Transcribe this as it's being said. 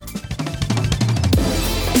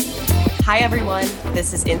Hi, everyone.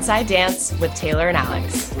 This is Inside Dance with Taylor and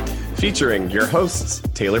Alex. Featuring your hosts,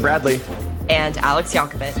 Taylor Bradley and Alex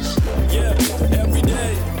Yankovic. Yeah, every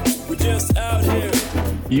day, we're just out here.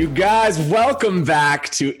 You guys, welcome back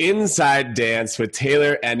to Inside Dance with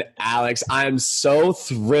Taylor and Alex. I'm so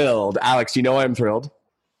thrilled. Alex, you know why I'm thrilled?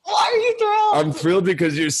 Why are you thrilled? I'm thrilled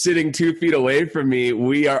because you're sitting 2 feet away from me.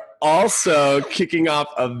 We are also kicking off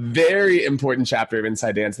a very important chapter of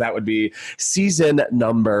Inside Dance. That would be season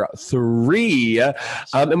number 3.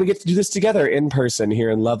 And we get to do this together in person here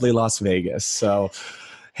in lovely Las Vegas. So,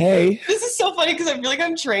 hey. This is so funny because I feel like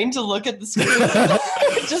I'm trained to look at the screen.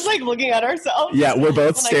 Just like looking at ourselves. Yeah, we're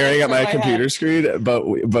both staring at my computer screen, but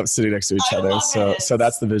both sitting next to each other. So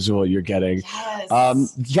that's the visual you're getting.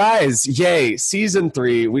 Yes. Guys, yay, season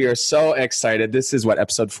 3. We are so excited. This is what,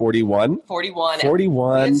 episode 41? 41.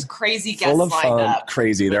 41. It's crazy guests Full of lined fun. up.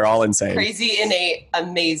 Crazy. They're all insane. Crazy, innate,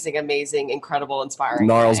 amazing, incredible, inspiring.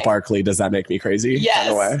 Gnarls way. Barkley, does that make me crazy? Yes. By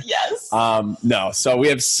the way? Yes. No. So we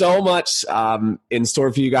have so much in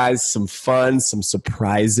store for you guys. Some fun, some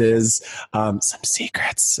surprises, some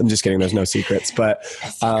secrets. I'm just kidding. There's no secrets, but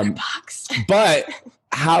Secret box. but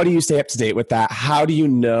how do you stay up to date with that? How do you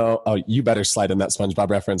know? Oh, you better slide in that SpongeBob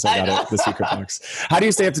reference. I got it. The secret box. How do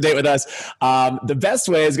you stay up to date with us? The best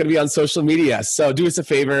way is going to be on social media. So do us a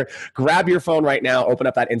favor, grab your phone right now, open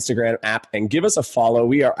up that Instagram app and give us a follow.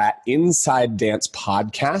 We are at Inside Dance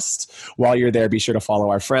Podcast. While you're there, be sure to follow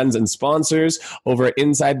our friends and sponsors over at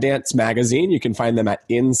Inside Dance Magazine. You can find them at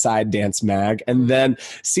Inside Dance Mag. And then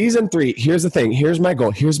season 3, here's the thing. Here's my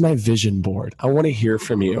goal. Here's my vision board. I want to hear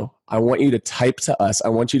from you. I want you to type to us. I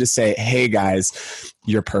want you to say, hey guys,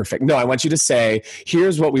 you're perfect. No, I want you to say,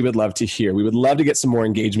 here's what we would love to hear. We would love to get some more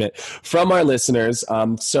engagement from our listeners.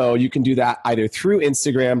 So you can do that either through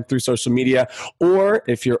Instagram, through social media, or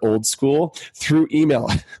if you're old school, through email.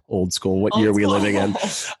 Old school, what year are we living in?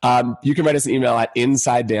 You can write us an email at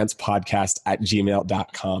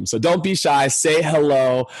insidedance.podcast@gmail.com. So don't be shy. Say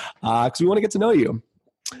hello because we want to get to know you.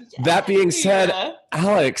 Yeah, that being said,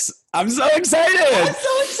 Alex, I'm so excited. I'm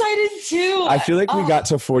so excited too. I feel like we got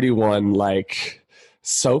to 41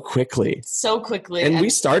 so quickly. And we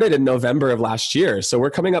started in November of last year. So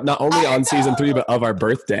we're coming up not only on season 3, but of our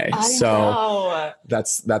birthday. I know.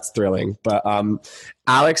 That's thrilling. But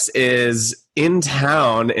Alex is in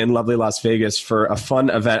town in lovely Las Vegas for a fun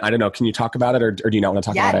event. I don't know. Can you talk about it or do you not want to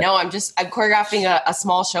talk about it? Yeah, no, I'm choreographing a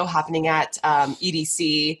small show happening at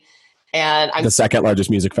EDC. And I'm the second largest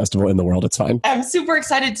music festival in the world. It's fine. I'm super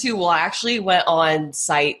excited too. Well, I actually went on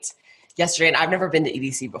site yesterday, and I've never been to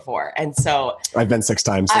EDC before, and so I've been 6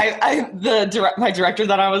 times. My director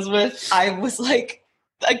that I was with, I was like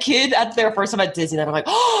a kid at their first time at Disneyland. I'm like,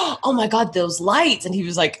 oh my god, those lights! And he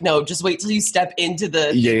was like, no, just wait till you step into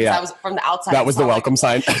the. Yeah. I was from the outside. That was the welcome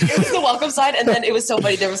sign. It was the welcome sign, and then it was so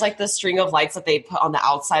funny. There was like the string of lights that they put on the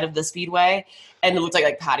outside of the speedway. And it looked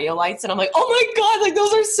like patio lights. And I'm like, oh my God,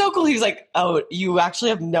 those are so cool. He was like, oh, you actually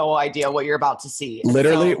have no idea what you're about to see.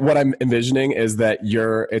 Literally, what I'm envisioning is that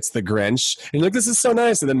it's the Grinch. And you're like, this is so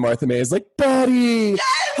nice. And then Martha May is like, Betty.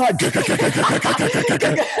 Yes!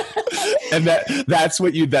 And that's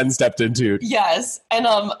what you then stepped into. Yes. And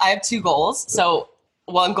I have 2 goals. So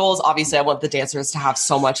one goal is obviously I want the dancers to have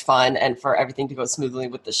so much fun and for everything to go smoothly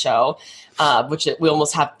with the show, we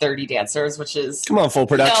almost have 30 dancers, which is... Come on, full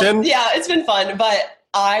production. Yeah, it's been fun. But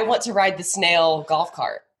I want to ride the snail golf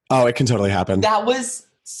cart. Oh, it can totally happen. That was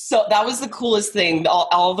the coolest thing.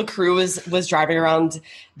 All the crew was driving around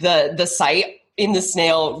the site in the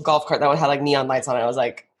snail golf cart that had neon lights on it. I was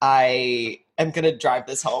like, I am going to drive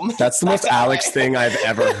this home. That's the most Alex thing I've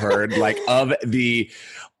ever heard.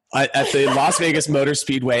 At the Las Vegas Motor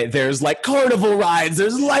Speedway, there's carnival rides,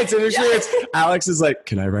 there's lights, and there's shirts. Alex is like,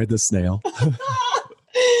 can I ride the snail?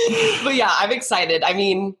 But yeah, I'm excited. I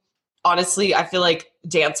mean, honestly, I feel like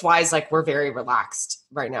dance-wise, we're very relaxed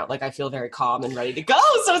right now. I feel very calm and ready to go.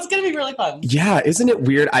 So it's going to be really fun. Yeah. Isn't it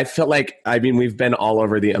weird? I feel we've been all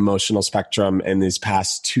over the emotional spectrum in these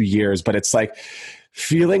past 2 years, but it's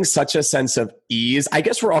feeling such a sense of ease. I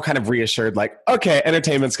guess we're all kind of reassured, okay,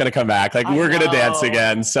 entertainment's going to come back. We're going to dance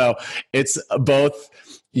again. So it's both,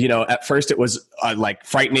 at first it was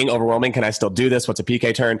frightening, overwhelming. Can I still do this? What's a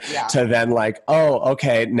PK turn? Yeah. To then oh,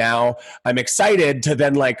 okay, now I'm excited to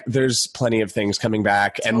then there's plenty of things coming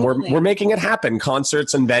back and we're making it happen.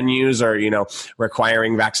 Concerts and venues are,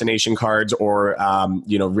 requiring vaccination cards or,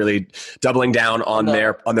 really doubling down on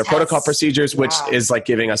their protocol procedures, which is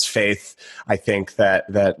giving us faith, I think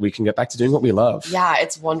that we can get back to doing what we love. Yeah,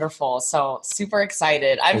 it's wonderful. So super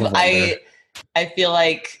excited. I feel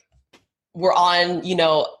like we're on,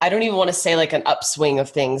 I don't even want to say an upswing of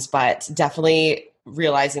things, but definitely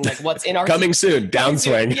realizing like what's in our Coming soon,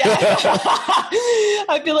 downswing. Yeah.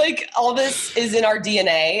 I feel like all this is in our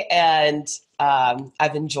DNA, and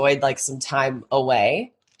I've enjoyed like some time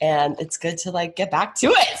away, and it's good to like get back to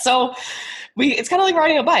it. So it's kind of like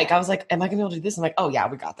riding a bike. I was like, am I gonna be able to do this? I'm like, oh yeah,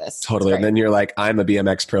 we got this. Totally. And then you're like, I'm a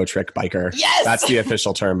BMX pro trick biker. Yes. That's the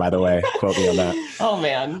official term, by the way. Quote me on that. Oh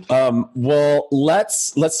man. Well,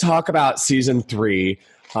 let's talk about season 3.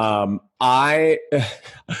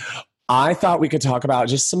 I thought we could talk about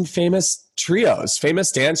just some famous trios,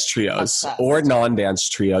 famous dance trios or non-dance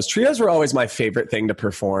trios. Trios were always my favorite thing to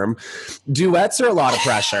perform. Duets are a lot of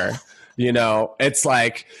pressure. You know, it's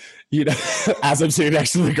like, you know, as I'm sitting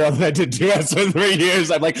next to the girl that I did duets with for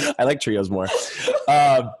years, I'm like, I like trios more.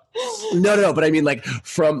 No, but I mean, like,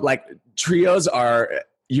 from like trios are,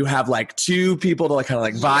 you have like 2 people to like kind of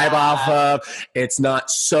like vibe off of. It's not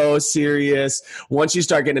so serious. Once you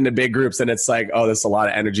start getting into big groups, then it's like, oh, there's a lot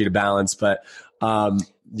of energy to balance. But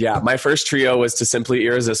yeah, my first trio was To Simply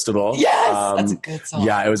Irresistible. Yes, that's a good song.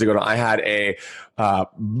 Yeah, it was a good one. I had a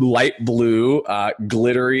light blue,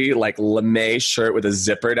 glittery, like lame shirt with a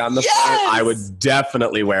zipper down the front. I would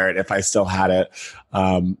definitely wear it if I still had it.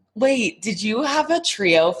 Wait, did you have a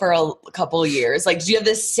trio for a couple years? Like, did you have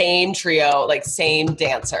the same trio, like same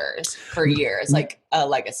dancers for years, like a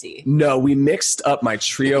legacy? No, we mixed up my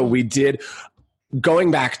trio. We did.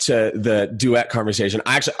 Going back to the duet conversation,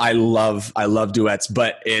 I love duets,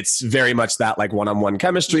 but it's very much that like one-on-one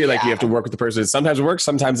chemistry. Like you have to work with the person. Sometimes it works,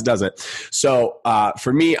 sometimes it doesn't. So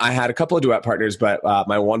for me, I had a couple of duet partners, but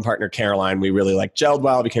my one partner, Caroline, we really like gelled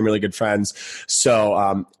well, became really good friends.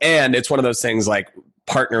 So, and it's one of those things like,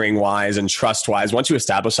 partnering wise and trust wise, once you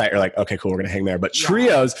establish that, you're like, okay, cool, we're gonna hang there. But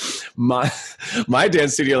trios, my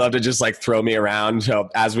dance studio loved to just like throw me around. So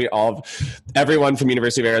as everyone from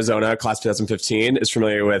University of Arizona, class 2015, is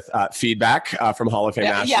familiar with Feedback from Hall of Fame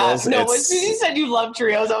Nationals. Yeah, no, as soon as you said you love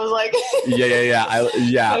trios, I was like,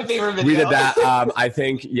 yeah. My favorite video. We did that. I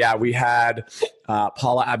think, we had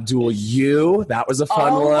Paula Abdul You. That was a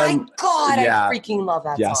fun one. Oh my God, I freaking love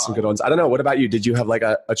that song. Yeah, some good ones. I don't know. What about you? Did you have like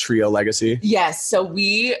a trio legacy? Yes. So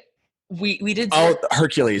we did.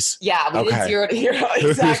 Hercules. Yeah, we did Zero to Hero.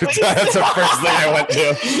 Exactly. That's the first thing I went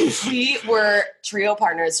to. We were trio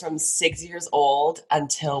partners from 6 years old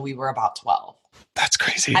until we were about 12. That's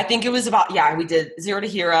crazy. I think it was about, we did Zero to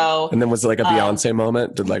Hero. And then was it like a Beyonce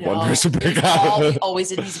moment? Did like one person break out? We always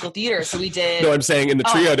did musical theater. So we did. No, I'm saying in the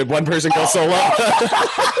trio, did one person go solo?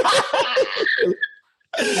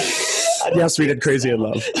 Yes, we did Crazy in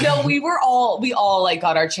Love. No, we all like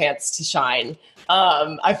got our chance to shine.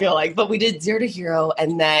 I feel like, but we did Zero to Hero,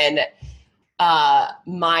 and then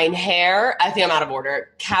Mine Hair. I think I'm out of order.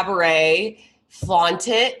 Cabaret, Flaunt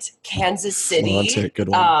It, Kansas City. Flaunt It, good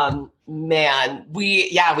one. Man, we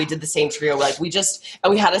did the same trio. Like we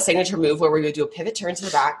had a signature move where we would do a pivot turn to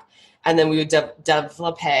the back, and then we would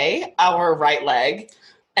développé our right leg.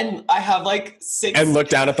 And I have like 6. And look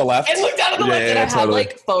down at the left. And I have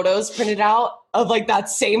like photos printed out of like that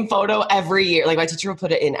same photo every year. Like my teacher would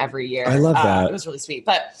put it in every year. I love that. It was really sweet.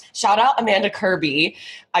 But shout out Amanda Kirby.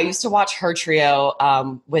 I used to watch her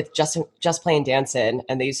trio with Just Plain Dancin',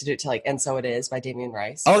 and they used to do it to like And So It Is by Damien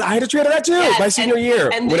Rice. Oh, I had a trio to that too. Yes, my senior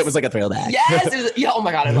year when it was like a throwback. Yes. Oh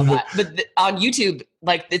my God, I love that. But on YouTube,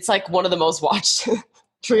 like it's like one of the most watched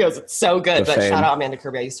trios. It's so good. But shout out Amanda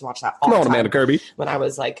Kirby. I used to watch that all the time. Amanda Kirby. When I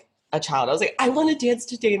was like a child, I was like, I want to dance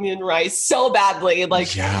to Damien Rice so badly.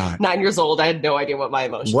 Like 9 years old, I had no idea what my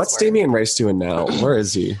emotions What's were. Damien Rice doing now? Where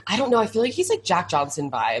is he? I don't know. I feel like he's like Jack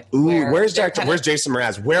Johnson vibe. Ooh, where's Jason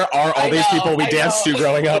Mraz? Where are all these people we danced to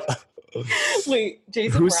growing up? Wait,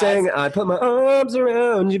 Jason Who's Mraz? saying I put my arms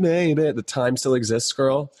around you, baby? The Time Still Exists,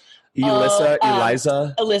 girl.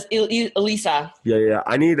 Eliza. Elisa. Yeah.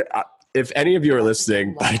 I need... if any of you are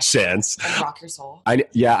listening by chance, and Rock Your Soul. I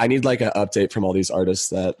need like an update from all these artists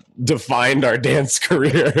that defined our dance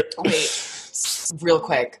career. Wait, real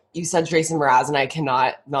quick. You said Jason Mraz, and I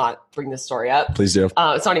cannot not bring this story up. Please do.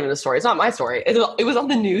 It's not even a story. It's not my story. It was on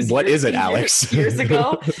the news. What is it, Alex? Years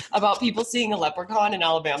ago about people seeing a leprechaun in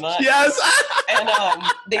Alabama. Yes. And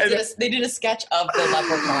they did a sketch of the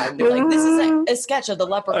leprechaun. They're like, this is a sketch of the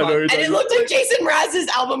leprechaun. And it looked like Jason Mraz's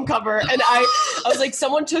album cover. And I was like,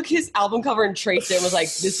 someone took his album cover and traced it and was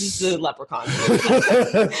like, this is the leprechaun.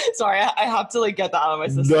 Sorry, I have to like get that out of my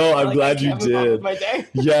system. No, I'm glad you did. My day.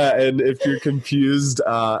 Yeah, and if you're confused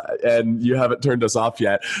and you haven't turned us off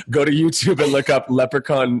yet, go to YouTube and look up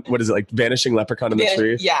leprechaun. What is it, like Vanishing Leprechaun in the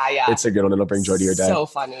Tree? Yeah. It's a good one. It'll bring joy to your day. So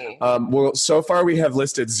funny. Well, so far we have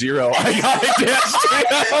listed 0 iconic dance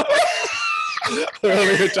trio.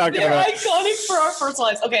 We're talking about iconic for our personal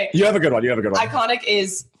lives. Okay. You have a good one. Iconic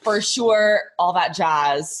is for sure All That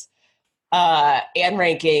Jazz. Anne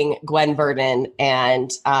Ranking, Gwen Verdon,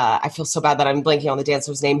 and I feel so bad that I'm blanking on the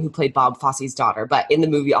dancer's name who played Bob Fosse's daughter. But in the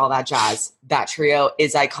movie All That Jazz, that trio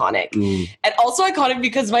is iconic. And also iconic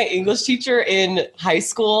because my English teacher in high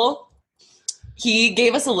school, he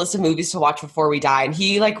gave us a list of movies to watch before we died. And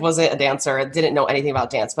he wasn't a dancer, didn't know anything about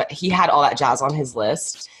dance, but he had All That Jazz on his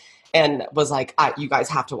list and was like, you guys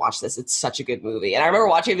have to watch this. It's such a good movie. And I remember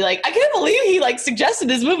watching it and be like, I can't believe he suggested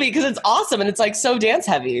this movie because it's awesome. And it's so dance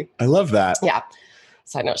heavy. I love that. Yeah.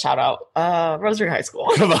 Side note, shout out, Rosary High School.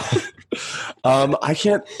 Come on. I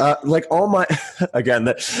can't, all my, again,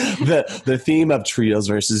 the theme of trios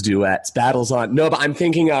versus duets, battles on. No, but I'm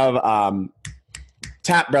thinking of,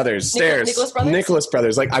 Tap Brothers, Stairs, Nicholas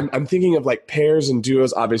Brothers. I'm thinking of pairs and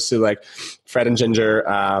duos, obviously Fred and Ginger.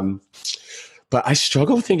 But I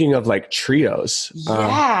struggle thinking of trios.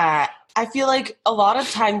 Yeah. I feel like a lot of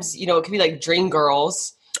times, it could be Dream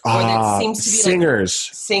Girls. Or there seems to be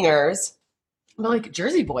singers. But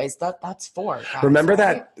Jersey Boys, that's 4 guys. Remember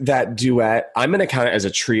that duet? I'm going to count it as a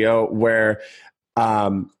trio where,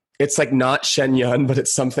 it's not Shen Yun, but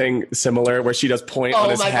it's something similar where she does point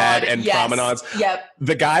on his head and promenades. Yep.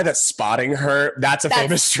 The guy that's spotting her, that's a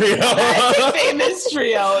famous trio. That's a famous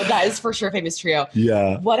trio. That is for sure a famous trio.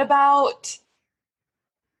 Yeah. What about,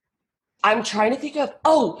 I'm trying to think of,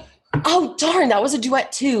 oh darn, that was a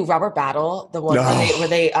duet too. Robert Battle, the one where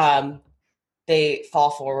they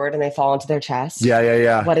fall forward and they fall into their chest.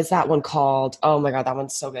 Yeah. What is that one called? Oh my God, that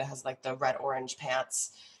one's so good. It has the red orange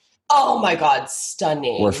pants. Oh my God,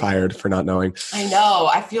 stunning. We're fired for not knowing. I know.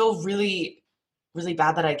 I feel really, really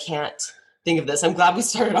bad that I can't think of this. I'm glad we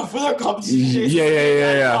started off with our competition.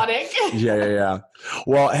 Yeah.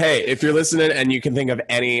 Well, hey, if you're listening and you can think of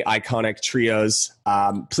any iconic trios,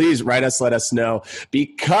 please write us, let us know,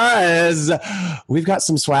 because we've got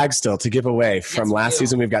some swag still to give away from last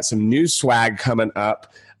season. We've got some new swag coming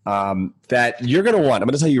up that you're going to want. I'm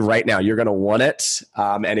going to tell you right now, you're going to want it.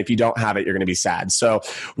 And if you don't have it, you're going to be sad. So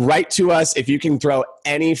write to us. If you can throw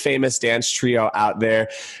any famous dance trio out there,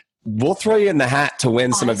 we'll throw you in the hat to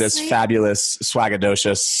win some of this fabulous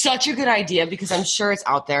swagadocious. Such a good idea, because I'm sure it's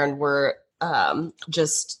out there and we're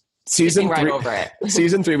just season 3 right over it.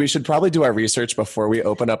 Season 3, we should probably do our research before we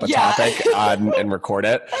open up a topic and record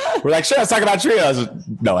it. We're sure, let's talk about trios.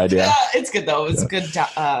 No idea. Yeah, it's good though. It's a good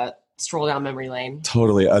stroll down memory lane.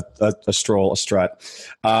 Totally. A stroll, a strut.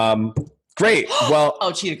 Great.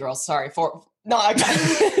 Well, Cheetah Girls. Sorry for no. I got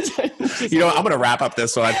I'm going to wrap up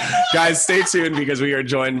this one, guys. Stay tuned because we are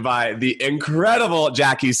joined by the incredible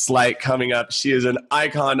Jackie Slight coming up. She is an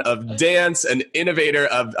icon of dance, an innovator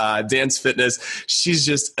of dance fitness. She's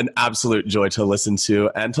just an absolute joy to listen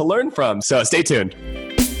to and to learn from. So stay tuned.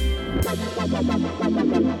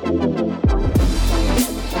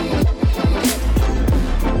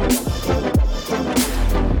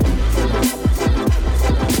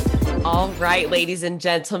 All right, ladies and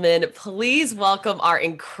gentlemen, please welcome our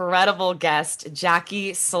incredible guest,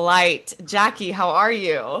 Jackie Slight. Jackie, how are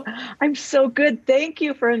you? I'm so good. Thank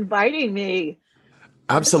you for inviting me.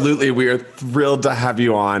 Absolutely. We are thrilled to have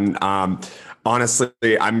you on.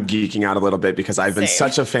 Honestly, I'm geeking out a little bit because I've been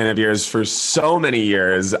such a fan of yours for so many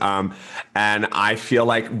years. And I feel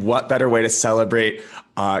like what better way to celebrate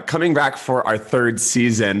coming back for our 3rd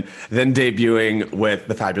season than debuting with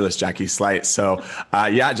the fabulous Jackie Slight. So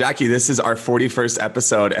Jackie, this is our 41st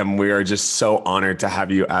episode and we are just so honored to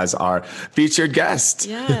have you as our featured guest.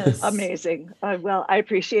 Yes. Amazing. Well, I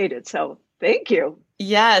appreciate it. So thank you.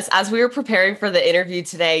 Yes. As we were preparing for the interview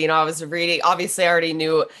today, I was reading, obviously I already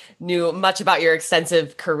knew much about your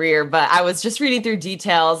extensive career, but I was just reading through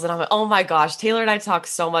details and I'm like, oh my gosh, Taylor and I talk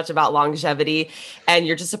so much about longevity, and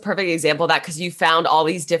you're just a perfect example of that because you found all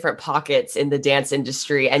these different pockets in the dance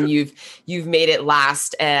industry and you've made it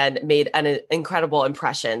last and made an incredible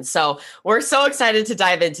impression. So we're so excited to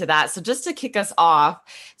dive into that. So just to kick us off,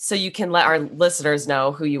 so you can let our listeners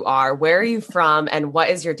know who you are, where are you from, and what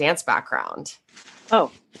is your dance background? Oh,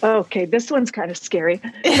 okay. This one's kind of scary.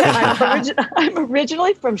 I'm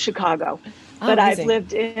originally from Chicago, but I've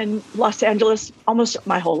lived in Los Angeles almost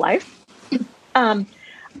my whole life.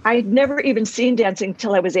 I'd never even seen dancing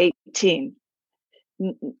till I was 18.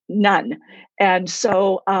 None. And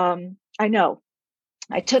so I know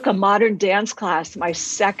I took a modern dance class my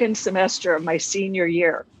 2nd semester of my senior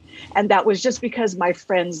year. And that was just because my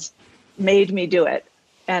friends made me do it.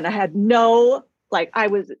 And I had I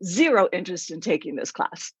was zero interest in taking this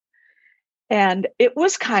class. And it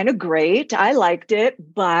was kind of great. I liked it,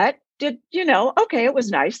 but it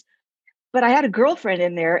was nice. But I had a girlfriend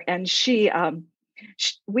in there and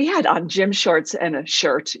we had on gym shorts and a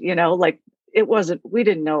shirt, we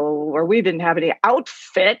didn't know, or we didn't have any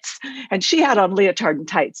outfits. And she had on leotard and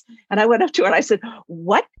tights. And I went up to her and I said,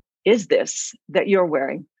 "What is this that you're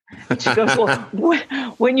wearing?" And she goes, "Well,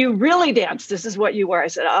 when you really dance, this is what you wear." I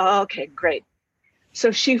said, "Oh, okay, great."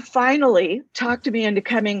 So she finally talked me into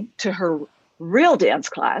coming to her real dance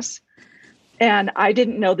class. And I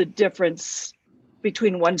didn't know the difference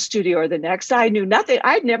between one studio or the next. I knew nothing.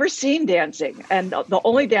 I'd never seen dancing. And the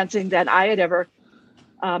only dancing that I had ever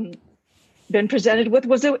been presented with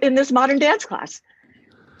was in this modern dance class.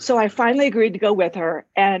 So I finally agreed to go with her.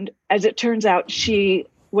 And as it turns out, she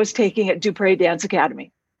was taking at Dupre Dance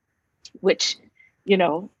Academy, which,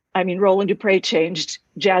 Roland Dupre changed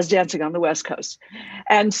jazz dancing on the West Coast.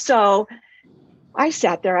 And so I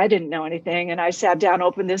sat there, I didn't know anything. And I sat down,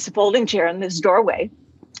 opened this folding chair in this doorway.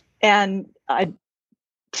 And a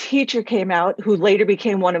teacher came out who later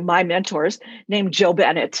became one of my mentors, named Joe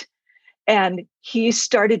Bennett. And he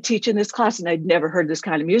started teaching this class, and I'd never heard this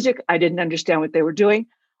kind of music. I didn't understand what they were doing.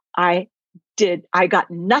 I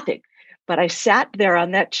got nothing, but I sat there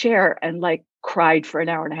on that chair and cried for an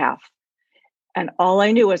hour and a half. And all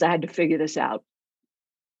I knew was I had to figure this out.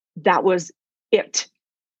 That was it.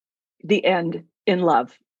 The end, in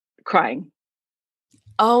love, crying.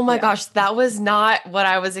 Oh my gosh, that was not what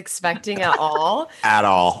I was expecting at all. At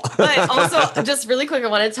all. But also, just really quick, I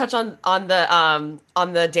want to touch on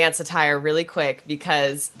the dance attire really quick,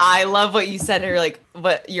 because I love what you said. Or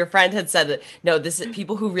what your friend had said, that no, this is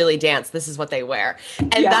people who really dance. This is what they wear,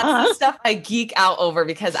 and that's the stuff I geek out over,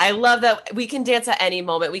 because I love that we can dance at any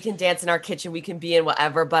moment. We can dance in our kitchen. We can be in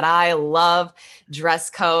whatever. But I love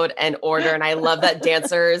dress code and order, and I love that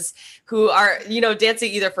dancers who are,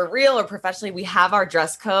 dancing either for real or professionally, we have our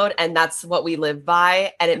dress code, and that's what we live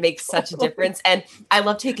by. And it makes such a difference. And I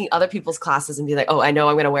love taking other people's classes and be like, oh, I know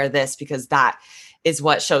I'm going to wear this, because that is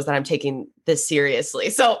what shows that I'm taking this seriously.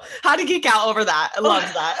 So how to geek out over that. I love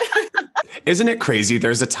that. Isn't it crazy?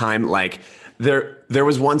 There's a time there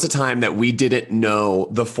was once a time that we didn't know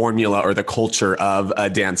the formula or the culture of a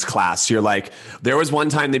dance class. You're like, there was one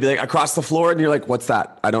time they'd be like, across the floor, and you're like, what's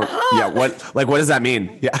that? I don't, what does that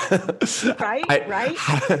mean? Yeah. Right.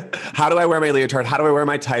 How do I wear my leotard? How do I wear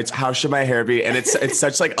my tights? How should my hair be? And it's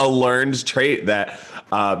such a learned trait that,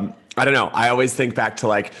 I don't know. I always think back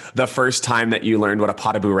to the first time that you learned what a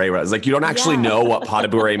pas de bourrée was. You don't actually know what pas de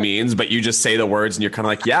bourrée means, but you just say the words and you're kind of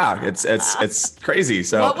like, yeah, it's crazy.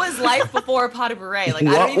 So what was life before pas de bourrée? I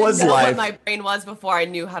don't even know what my brain was before I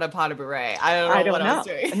knew how to pas de bourrée. I don't know what I was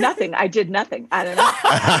doing. Nothing. I did nothing. I don't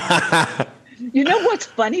know. You know what's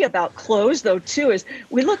funny about clothes, though, too, is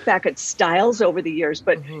we look back at styles over the years,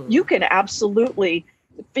 but you can absolutely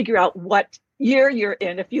figure out what year you're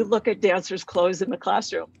in if you look at dancers' clothes in the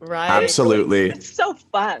classroom. Right. Absolutely. It's so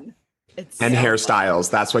fun. And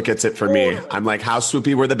hairstyles. That's what gets it for me. I'm like, how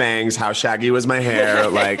swoopy were the bangs? How shaggy was my hair?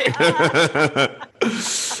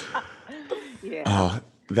 Yeah. Oh,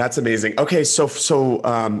 that's amazing. Okay. So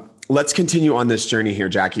let's continue on this journey here,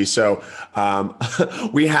 Jackie. So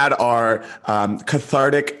we had our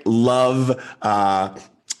cathartic love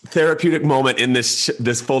therapeutic moment in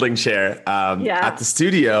this folding chair at the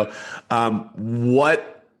studio.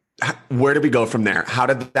 Where did we go from there? How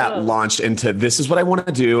did that launch into this is what I want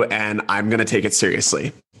to do and I'm going to take it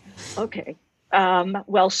seriously? Okay.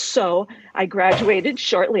 So I graduated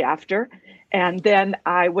shortly after, and then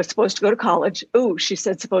I was supposed to go to college. Ooh, she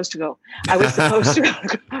said supposed to go. I was supposed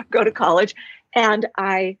to go to college, and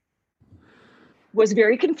I was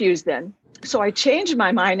very confused then. So I changed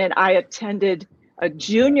my mind and I attended a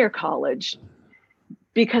junior college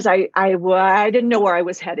because I didn't know where I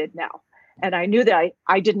was headed now. And I knew that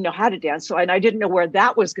I didn't know how to dance. And I didn't know where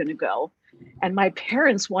that was going to go. And my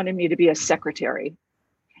parents wanted me to be a secretary.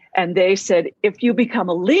 And they said, if you become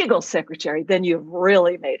a legal secretary, then you've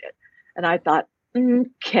really made it. And I thought,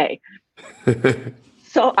 okay.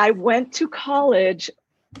 So I went to college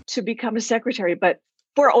to become a secretary, but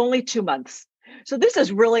for only 2 months. So this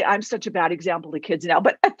is really, I'm such a bad example to kids now.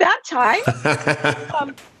 But at that time,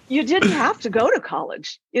 you didn't have to go to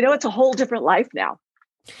college. You know, it's a whole different life now.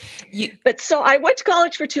 But so I went to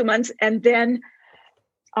college for 2 months, and then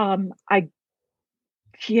that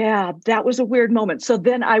was a weird moment. So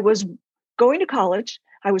then I was going to college.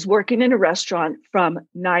 I was working in a restaurant from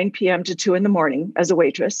 9 p.m. to 2 a.m. as a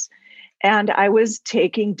waitress. And I was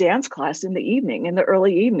taking dance class in the evening, in the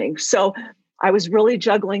early evening. So I was really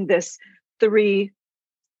juggling this three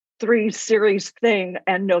series thing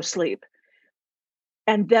and no sleep.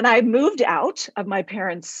 And then I moved out of my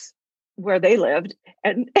parents' where they lived,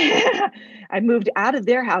 and I moved out of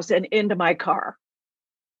their house and into my car.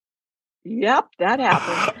 Yep, that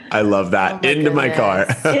happened. I love that. Into my car.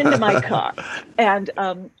 Into my car. And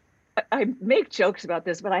I make jokes about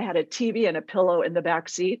this, but I had a TV and a pillow in the back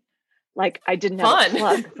seat. Like I didn't have a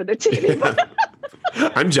plug for the TV.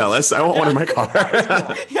 I'm jealous. I want one in my car.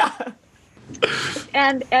 Yeah.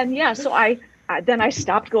 And yeah, so I then I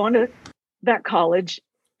stopped going to that college,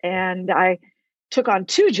 and I took on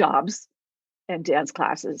 2 jobs and dance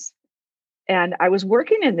classes. And I was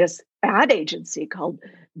working in this ad agency called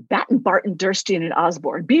Batten, Barton, Durstein and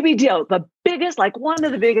Osborne, BBDO, the biggest, like one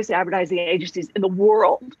of the biggest advertising agencies in the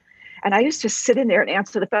world. And I used to sit in there and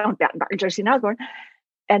answer the phone, Batten, Barton, Durstein and Osborne,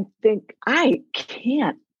 and think, I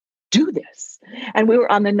can't do this. And we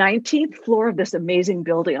were on the 19th floor of this amazing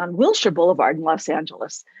building on Wilshire Boulevard in Los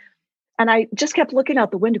Angeles. And I just kept looking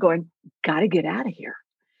out the window going, got to get out of here.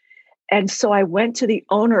 And so I went to the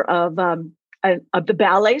owner of the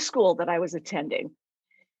ballet school that I was attending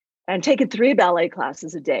and taking 3 ballet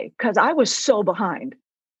classes a day because I was so behind.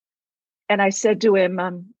 And I said to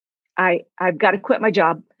him, I've got to quit my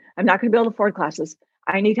job. I'm not going to be able to afford classes.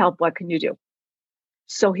 I need help. What can you do?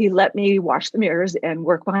 So he let me wash the mirrors and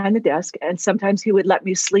work behind the desk. And sometimes he would let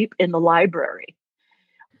me sleep in the library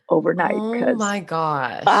overnight. Oh my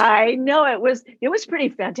gosh. I know it was pretty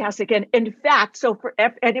fantastic. And in fact, so for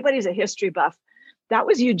anybody's a history buff, that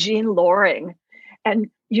was Eugene Loring. And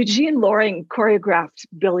Eugene Loring choreographed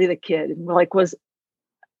Billy the Kid and was a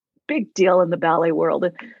big deal in the ballet world.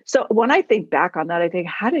 And so when I think back on that, I think,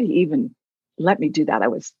 how did he even let me do that? I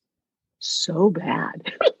was so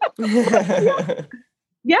bad.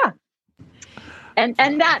 Yeah. And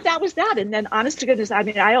that was that. And then honest to goodness, I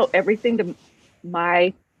mean, I owe everything to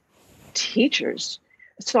my teachers.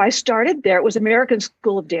 So I started there. It was American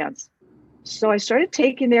School of Dance. So I started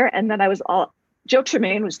taking there, and then Joe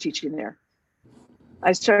Tremaine was teaching there.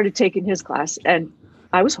 I started taking his class, and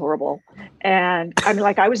I was horrible. And I mean,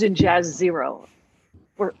 I was in Jazz 0,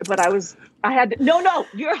 but I had no,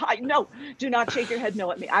 you're high. No, do not shake your head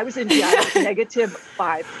no at me. I was in Jazz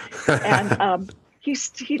 -5. And he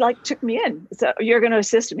took me in. So you're going to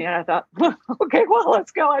assist me. And I thought, okay, well,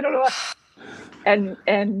 let's go. I don't know. And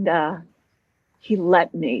he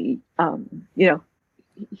let me,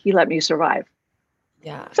 he let me survive.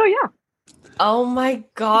 Yeah. So yeah. Oh my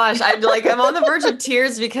gosh. I'm on the verge of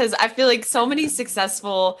tears because I feel like so many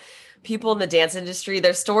successful people in the dance industry,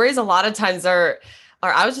 their stories a lot of times are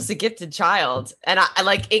I was just a gifted child. And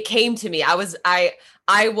it came to me.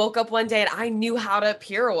 I woke up one day and I knew how to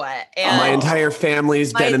pirouette. And my entire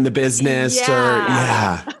family's been in the business.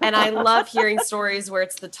 And I love hearing stories where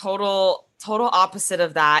it's the total opposite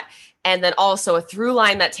of that. And then also a through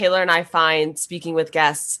line that Taylor and I find speaking with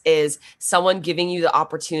guests is someone giving you the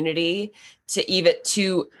opportunity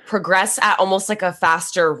to progress at almost like a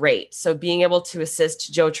faster rate. So being able to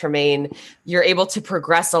assist Joe Tremaine, you're able to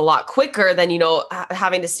progress a lot quicker than,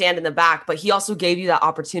 having to stand in the back, but he also gave you that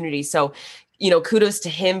opportunity. So, kudos to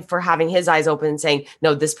him for having his eyes open and saying,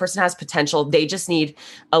 no, this person has potential. They just need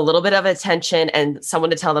a little bit of attention and someone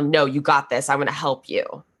to tell them, no, you got this. I'm going to help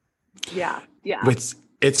you. Yeah. Yeah.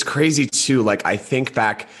 It's crazy too. I think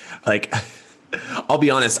back, I'll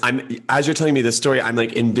be honest, as you're telling me this story, I'm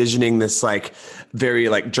envisioning this very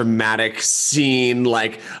dramatic scene.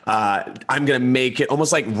 I'm going to make it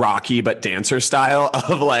almost like Rocky, but dancer style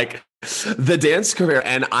of the dance career.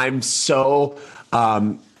 And I'm so,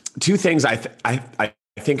 2 things I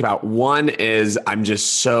think about. One is I'm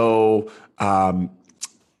just so,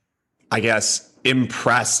 I guess,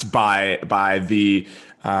 impressed by the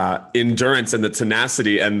endurance and the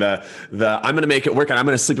tenacity and the I'm going to make it work and I'm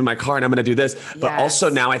going to sleep in my car and I'm going to do this. But also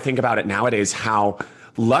now I think about it nowadays, how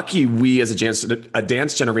lucky we as a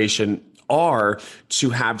dance generation are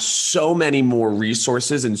to have so many more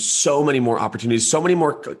resources and so many more opportunities, so many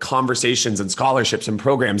more conversations and scholarships and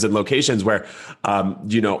programs and locations where,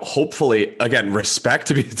 hopefully, again, respect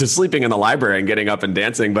to sleeping in the library and getting up and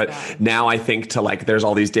dancing. But now I think there's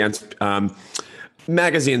all these dance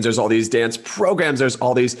magazines, there's all these dance programs, there's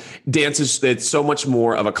all these dances. It's so much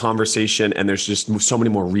more of a conversation, and there's just so many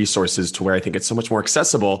more resources to where I think it's so much more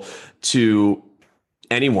accessible to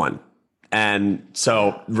anyone. And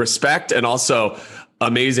so respect, and also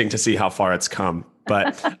amazing to see how far it's come,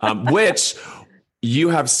 but which you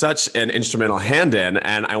have such an instrumental hand in.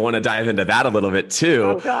 And I want to dive into that a little bit too.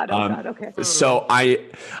 Oh God. Okay. So I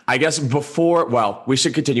guess we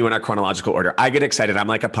should continue in our chronological order. I get excited. I'm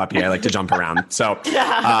like a puppy. I like to jump around. So,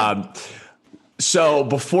 So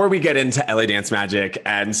before we get into LA Dance Magic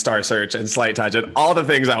and Star Search and Slight Touch and all the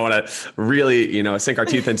things I want to really, sink our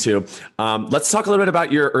teeth into, let's talk a little bit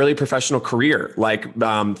about your early professional career,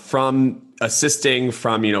 from assisting,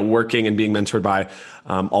 from, working and being mentored by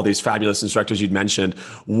all these fabulous instructors you'd mentioned,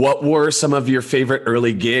 what were some of your favorite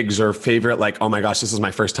early gigs or favorite, like, oh my gosh, this is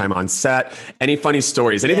my first time on set? Any funny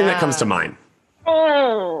stories, anything that comes to mind?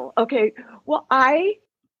 Oh, okay. Well,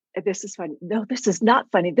 this is funny. No, this is not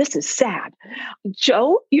funny. This is sad.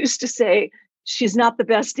 Joe used to say, she's not the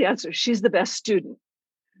best dancer. She's the best student.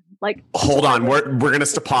 Like, hold on, we're going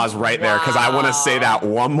to pause right there because I want to say that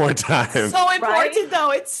one more time. So important,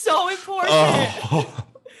 though. It's so important. Oh.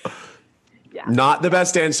 Yeah. Not the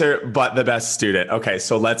best dancer, but the best student. Okay,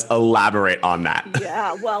 so let's elaborate on that.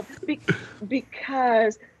 Yeah, well,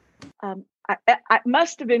 because I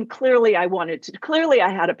must have been clearly I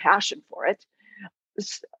had a passion for it.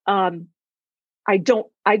 I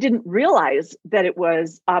didn't realize that it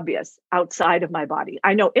was obvious outside of my body.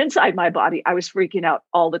 I know inside my body, I was freaking out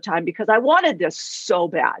all the time because I wanted this so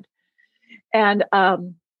bad. And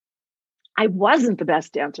I wasn't the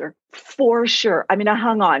best dancer for sure. I mean,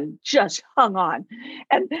 I just hung on.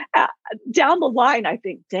 And down the line, I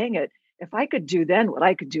think, dang it, if I could do then what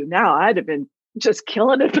I could do now, I'd have been just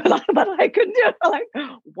killing it, but I couldn't do it. Like,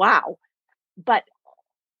 wow. But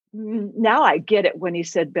now I get it when he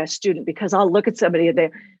said best student, because I'll look at somebody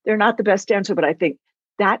and they're not the best dancer, but I think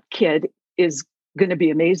that kid is going to be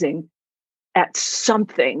amazing at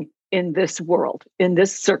something in this world, in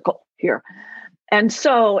this circle here. And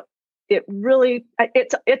so it really,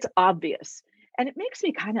 it's obvious. And it makes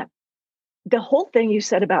me the whole thing you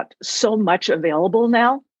said about so much available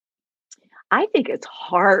now, I think it's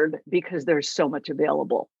hard because there's so much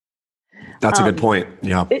available. That's a good point.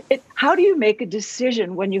 Yeah. How do you make a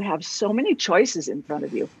decision when you have so many choices in front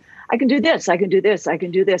of you? I can do this, I can do this, I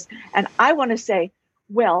can do this. And I want to say,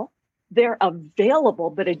 well, they're available,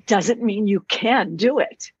 but it doesn't mean you can do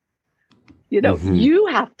it. You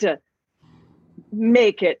have to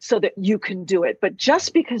make it so that you can do it. But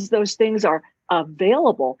just because those things are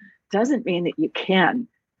available doesn't mean that you can.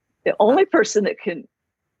 The only person that can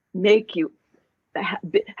make you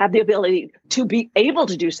have the ability to be able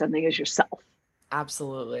to do something is yourself.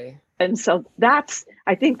 Absolutely. And so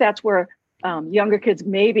I think that's where younger kids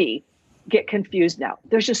maybe get confused now.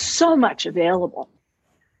 There's just so much available.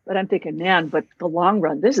 But I'm thinking, man, but the long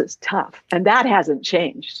run, this is tough. And that hasn't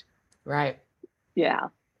changed. Right. Yeah.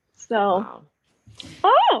 So,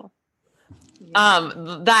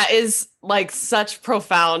 that is like such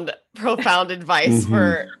profound advice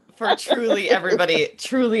for truly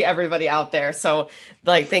everybody out there. So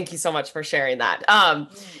like, thank you so much for sharing that.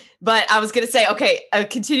 But I was going to say, okay,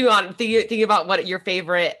 continue on thinking about what your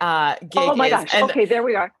favorite gig is. Oh my gosh. Okay, there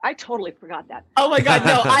we are. I totally forgot that. Oh my God.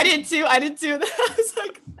 No, I did too. I was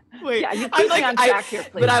like, wait, yeah, you keep me on track here,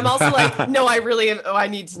 please. But I'm also like, no, I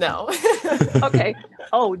need to know. Okay.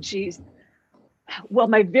 Oh, geez. Well,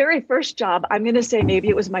 my very first job, I'm going to say maybe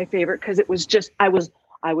it was my favorite because it was just, I was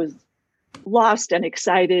lost and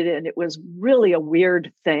excited, and it was really a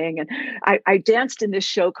weird thing. And I danced in this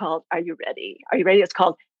show called Are You Ready? Are You Ready? It's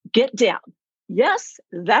called Get Down. Yes,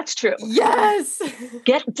 that's true. Yes.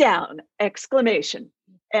 Get Down! Exclamation.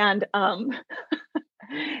 And and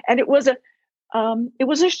it was a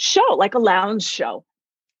show, like a lounge show.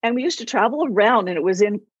 And we used to travel around, and it was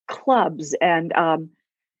in clubs. And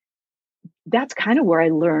that's kind of where I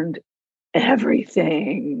learned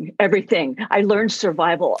everything. I learned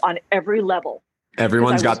survival on every level.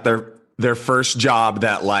 Everyone's got their first job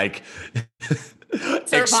that like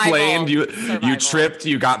explained you tripped,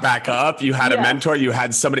 you got back up, you had a mentor, you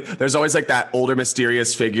had somebody. There's always like that older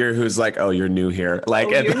mysterious figure who's like, oh, you're new here. Like,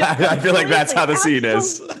 I feel like that's how the scene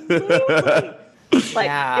is.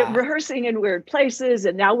 Like rehearsing in weird places,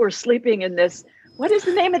 and now we're sleeping in this, what is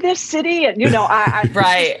the name of this city? And I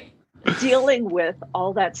right. Dealing with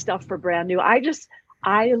all that stuff for brand new.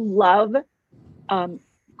 I love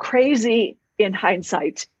crazy in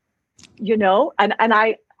hindsight,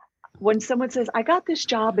 and when someone says, I got this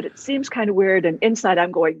job, but it seems kind of weird, and inside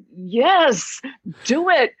I'm going, yes, do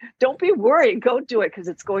it. Don't be worried. Go do it, because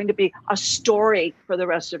it's going to be a story for the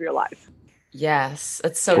rest of your life. Yes,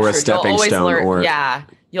 it's so true. A stepping stone,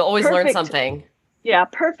 you'll always learn something. Yeah,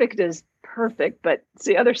 perfect is perfect, but it's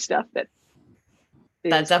the other stuff that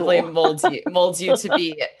definitely molds you to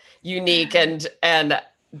be unique and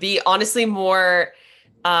be honestly more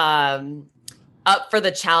up for the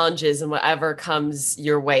challenges and whatever comes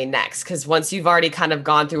your way next. Because once you've already kind of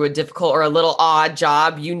gone through a difficult or a little odd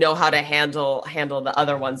job, you know how to handle the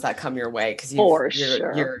other ones that come your way because you're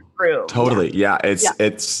through. Totally. Yeah.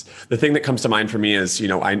 It's the thing that comes to mind for me is,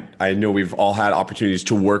 I know we've all had opportunities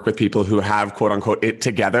to work with people who have quote unquote it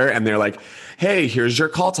together, and they're like, hey, here's your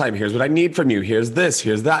call time. Here's what I need from you. Here's this,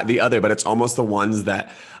 here's that, the other. But it's almost the ones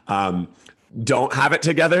that don't have it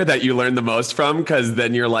together that you learn the most from, because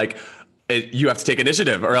then you're like, you have to take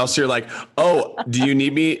initiative, or else you're like, oh, do you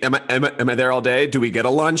need me? Am I there all day? Do we get a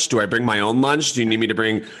lunch? Do I bring my own lunch? Do you need me to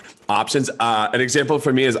bring options? An example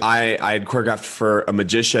for me is I had choreographed for a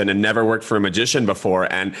magician and never worked for a magician before.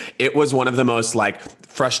 And it was one of the most like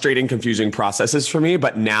frustrating, confusing processes for me.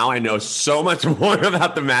 But now I know so much more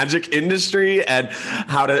about the magic industry and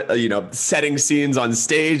how to, setting scenes on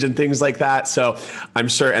stage and things like that. So I'm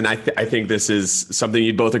sure, and I think this is something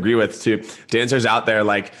you'd both agree with, to dancers out there,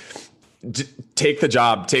 like, take the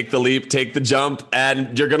job, take the leap, take the jump,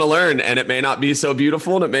 and you're going to learn. And it may not be so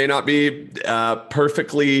beautiful, and it may not be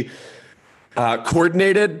perfectly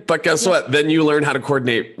coordinated, but guess what? Then you learn how to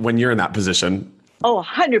coordinate when you're in that position. Oh,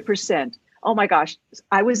 100%. Oh my gosh.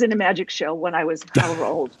 I was in a magic show when I was however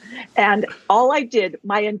old. And all I did,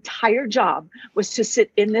 my entire job was to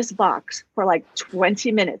sit in this box for like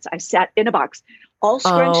 20 minutes. I sat in a box, all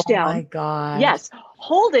scrunched down. Oh my God. Yes.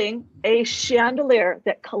 Holding a chandelier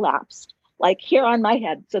that collapsed, like here on my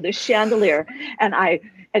head. So the chandelier, and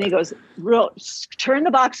he goes, turn the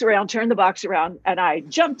box around. And I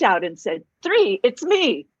jumped out and said, 3, it's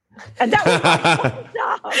me. And that was my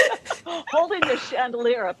job, holding the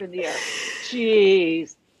chandelier up in the air.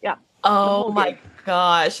 Jeez. Yeah. Oh my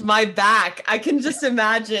gosh. My back. I can just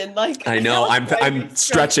imagine. Like, I know. I'm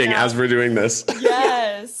stretching as we're doing this.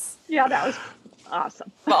 Yes. Yeah, that was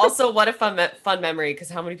awesome. But also, what a fun memory, because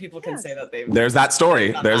how many people can say that they've... There's that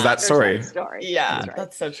story. There's that story. Yeah,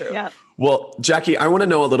 that's so true. Yeah. Well, Jackie, I want to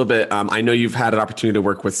know a little bit. I know you've had an opportunity to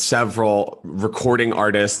work with several recording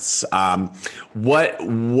artists.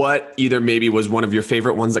 What either maybe was one of your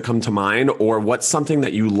favorite ones that come to mind, or what's something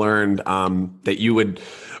that you learned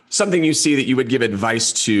something you see that you would give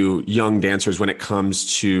advice to young dancers when it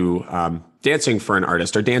comes to dancing for an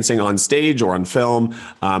artist, or dancing on stage or on film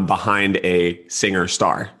behind a singer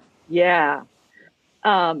star? Yeah.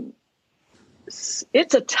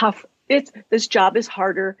 It's a tough, this job is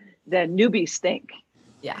harder than newbies think.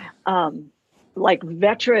 Yeah. Like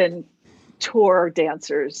veteran tour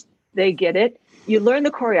dancers, they get it. You learn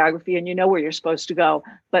the choreography and you know where you're supposed to go,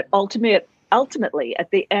 but ultimately,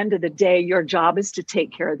 at the end of the day, your job is to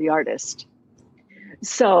take care of the artist.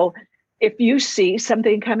 So if you see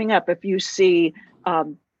something coming up, if you see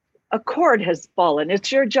a chord has fallen,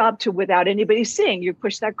 it's your job to, without anybody seeing, you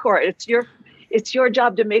push that chord. It's your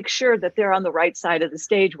job to make sure that they're on the right side of the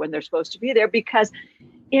stage when they're supposed to be there, because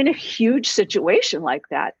in a huge situation like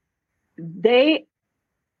that, the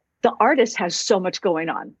artist has so much going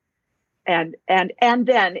on. And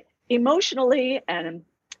then emotionally and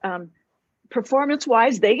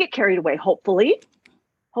performance-wise, they get carried away, hopefully,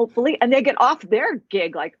 and they get off their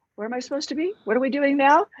gig like, where am I supposed to be? What are we doing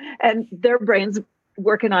now? And their brain's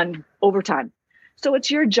working on overtime. So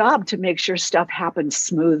it's your job to make sure stuff happens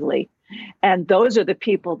smoothly. And those are the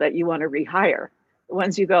people that you want to rehire. The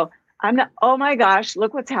ones you go, oh my gosh,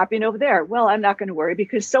 look what's happening over there. Well, I'm not going to worry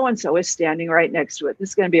because so-and-so is standing right next to it. This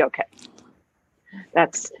is going to be okay.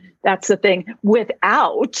 That's the thing,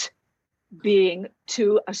 without being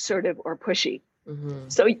too assertive or pushy. Mm-hmm.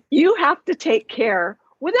 So you have to take care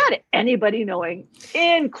without anybody knowing,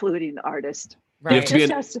 including the artist. Right. You have to be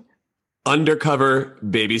an undercover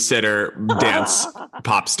babysitter, dance,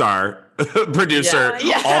 pop star, producer,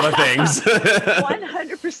 all the things.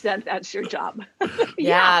 100%, that's your job.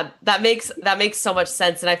 Yeah, that makes so much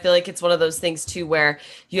sense. And I feel like it's one of those things too, where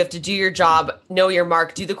you have to do your job, know your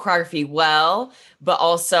mark, do the choreography well, but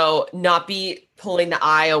also not be pulling the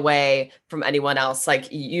eye away from anyone else. Like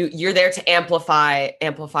you're there to amplify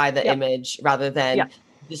the image rather than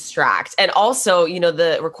distract. And also,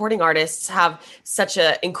 the recording artists have such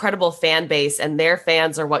an incredible fan base, and their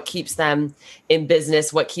fans are what keeps them in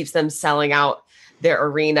business, what keeps them selling out their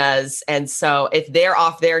arenas. And so if they're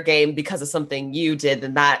off their game because of something you did,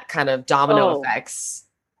 then that kind of domino affects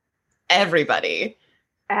everybody.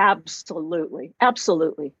 Absolutely.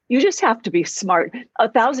 Absolutely. You just have to be smart.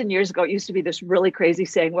 1,000 years ago, it used to be this really crazy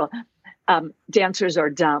saying, well, dancers are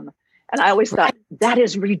dumb. And I always thought that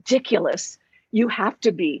is ridiculous. You have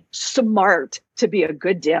to be smart to be a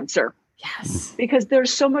good dancer. Yes. Because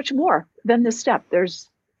there's so much more than this step. There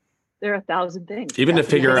are 1,000 things. Even to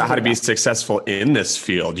figure out how to be successful in this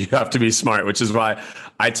field, you have to be smart, which is why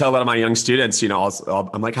I tell a lot of my young students,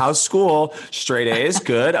 I'm like, how's school? Straight A's,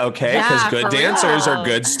 good. Okay. Because good dancers are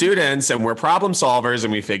good students, and we're problem solvers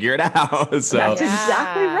and we figure it out. So that's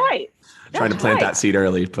exactly right. Trying to plant that seed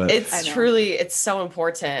early, but it's so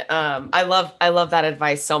important. I love that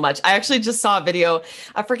advice so much. I actually just saw a video.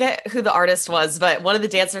 I forget who the artist was, but one of the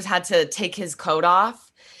dancers had to take his coat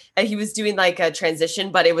off, and he was doing like a transition,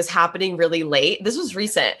 but it was happening really late. This was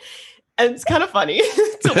recent. And it's kind of funny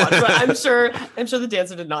to watch, but I'm sure the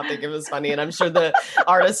dancer did not think it was funny, and I'm sure the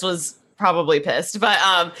artist was probably pissed. But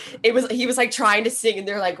he was like trying to sing, and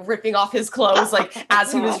they're like ripping off his clothes like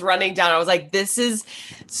as he was running down. I was like, this is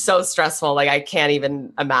so stressful. Like I can't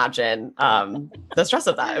even imagine the stress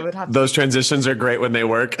of that. It would have those transitions are great when they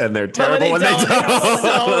work, and they're terrible when they don't. It's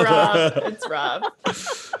so rough. It's rough.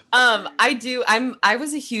 I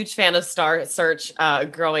was a huge fan of Star Search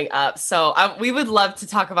growing up. So we would love to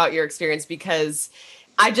talk about your experience, because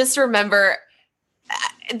I just remember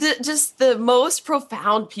just the most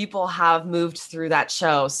profound people have moved through that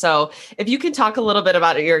show. So if you can talk a little bit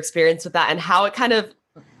about your experience with that and how it kind of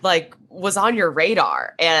like was on your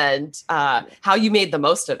radar and how you made the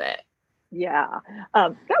most of it. Yeah,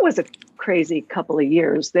 that was a crazy couple of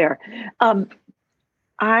years there.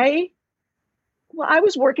 I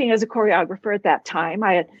was working as a choreographer at that time.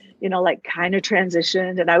 I had, like kind of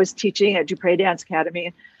transitioned, and I was teaching at Dupre Dance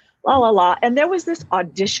Academy, And there was this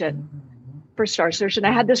audition for Star Search, and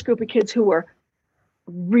I had this group of kids who were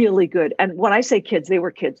really good. And when I say kids, they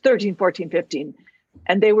were kids, 13, 14, 15,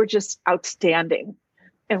 and they were just outstanding.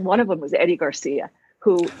 And one of them was Eddie Garcia,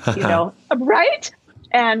 who, right?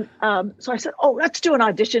 And so I said, let's do an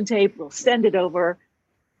audition tape. We'll send it over.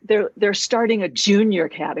 They're starting a junior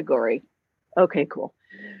category. Okay, cool.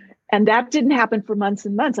 And that didn't happen for months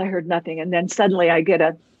and months. I heard nothing. And then suddenly I get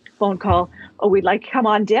a phone call. Oh, we'd like to come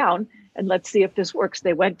on down and let's see if this works.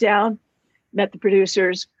 They went down, met the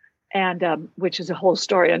producers, and which is a whole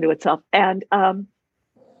story unto itself. And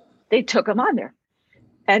they took them on there.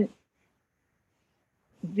 And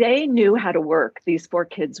they knew how to work. These 4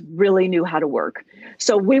 kids really knew how to work.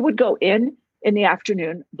 So we would go in the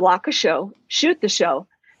afternoon, block a show, shoot the show,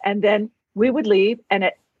 and then we would leave. And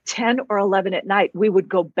at 10 or 11 at night, we would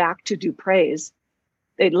go back to Dupre's.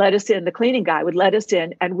 They'd let us in. The cleaning guy would let us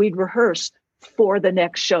in, and we'd rehearse for the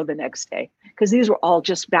next show the next day, because these were all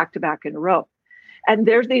just back to back in a row. And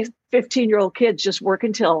there's these 15-year-old kids just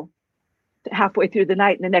working till halfway through the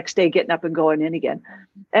night, and the next day getting up and going in again.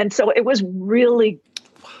 And so it was really,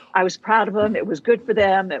 I was proud of them. It was good for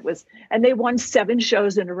them. And they won 7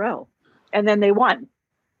 shows in a row, and then they won.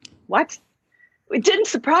 What? It didn't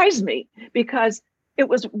surprise me, because it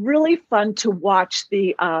was really fun to watch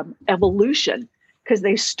the evolution, because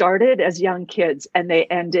they started as young kids and they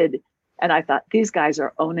ended. And I thought, these guys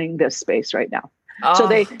are owning this space right now. Oh. So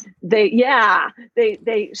they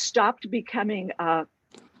stopped becoming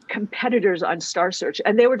competitors on Star Search,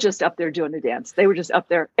 and they were just up there doing the dance. They were just up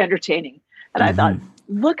there entertaining. And I thought,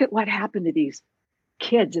 look at what happened to these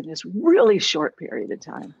kids in this really short period of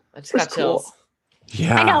time. I just got chills. Cool.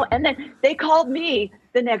 Yeah, I know. And then they called me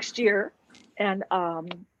the next year and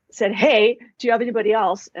said, hey, do you have anybody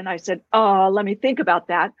else? And I said, let me think about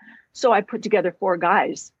that. So I put together 4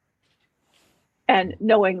 guys, and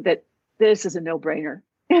knowing that this is a no-brainer.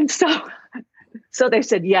 And so they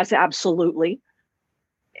said, yes, absolutely.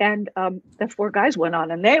 And the 4 guys went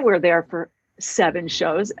on, and they were there for 7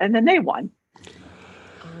 shows, and then they won.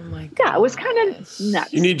 Oh my God. Yeah, it was kind of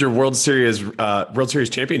nuts. You need your World Series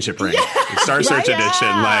championship ring. Yeah. Star Search edition.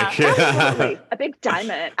 Absolutely. A big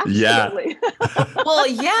diamond. Absolutely. Yeah. Well,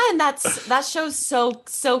 yeah, and that show's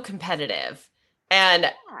so competitive.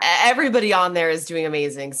 And everybody on there is doing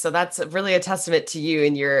amazing. So that's really a testament to you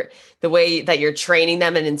and the way that you're training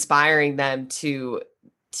them and inspiring them to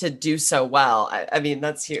do so well. I mean,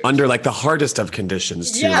 that's huge. Under like the hardest of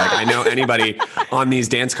conditions too. Yeah. Like I know anybody on these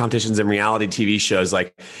dance competitions and reality TV shows,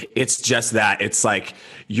 like it's just that it's like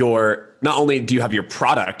not only do you have your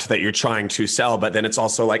product that you're trying to sell, but then it's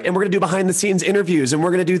also like, and we're going to do behind the scenes interviews and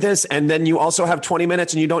we're going to do this. And then you also have 20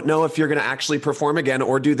 minutes and you don't know if you're going to actually perform again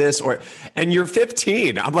or do this and you're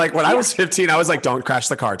 15. I'm like, when I was 15, I was like, don't crash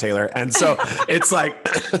the car, Taylor. And so it's like,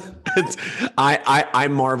 I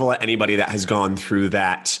marvel at anybody that has gone through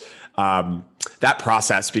that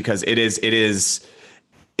process, because it is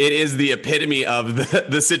the epitome of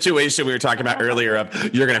the situation we were talking about earlier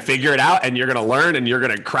of you're going to figure it out and you're going to learn and you're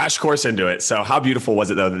going to crash course into it. So how beautiful was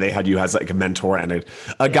it though that they had you as like a mentor and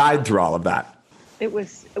a guide through all of that? It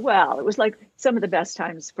was like some of the best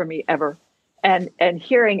times for me ever. And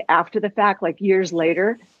hearing after the fact, like years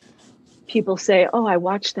later, people say, oh, I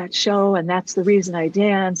watched that show and that's the reason I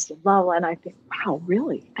danced and blah, blah. And I think, wow,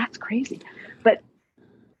 really? That's crazy. But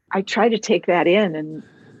I try to take that in and,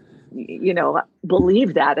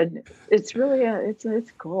 believe that. And it's really, it's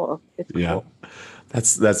cool. It's cool. Yeah,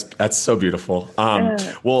 that's so beautiful.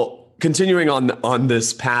 Well, continuing on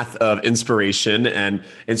this path of inspiration and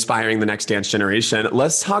inspiring the next dance generation,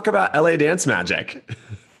 let's talk about LA Dance Magic,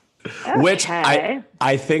 which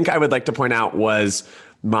I think I would like to point out was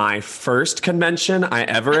my first convention I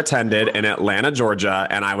ever attended in Atlanta, Georgia.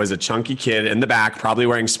 And I was a chunky kid in the back, probably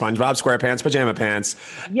wearing SpongeBob SquarePants pajama pants.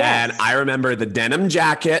 Yes. And I remember the denim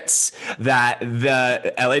jackets that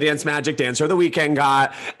the LA Dance Magic Dancer of the Weekend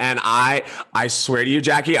got. And I swear to you,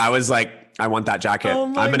 Jackie, I was like, I want that jacket.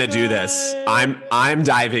 I'm going to do this. I'm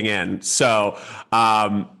diving in. So,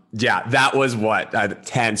 yeah, that was what,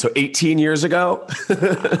 10, so 18 years ago.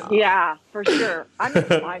 Yeah, for sure. I'm going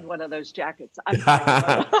to find one of those jackets.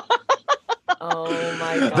 Oh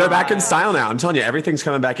my God. They're back in style now. I'm telling you, everything's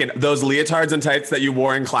coming back in. Those leotards and tights that you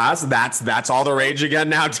wore in class, that's all the rage again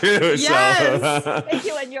now too. Yes. So. Thank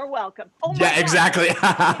you, and you're welcome. Oh my Yeah, God. exactly.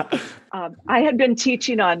 I had been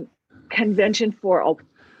teaching on convention for a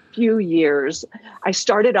few years. I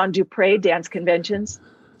started on Dupre dance conventions,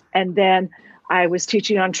 and then I was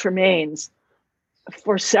teaching on Tremaine's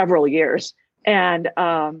for several years. And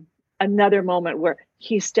another moment where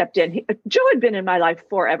he stepped in. Joe had been in my life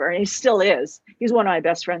forever, and he still is. He's one of my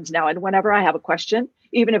best friends now. And whenever I have a question,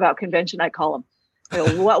 even about convention, I call him. I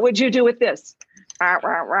go, what would you do with this?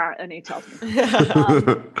 And he tells me.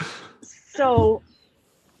 So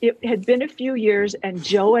it had been a few years, and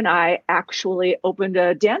Joe and I actually opened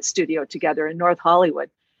a dance studio together in North Hollywood,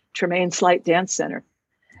 Tremaine Slight Dance Center.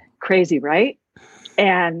 Crazy, right?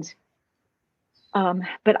 And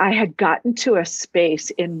but I had gotten to a space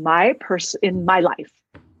in my life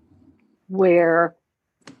where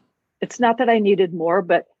it's not that I needed more,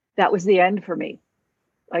 but that was the end for me.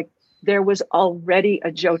 Like, there was already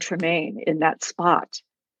a Joe Tremaine in that spot.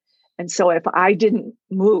 And so if I didn't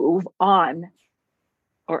move on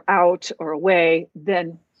or out or away,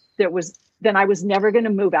 then I was never going to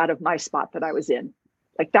move out of my spot that I was in.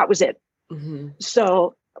 Like, that was it. Mm-hmm.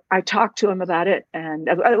 So I talked to him about it, and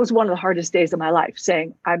it was one of the hardest days of my life,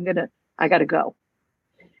 saying, I got to go.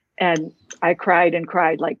 And I cried and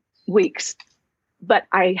cried like weeks, but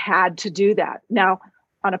I had to do that. Now,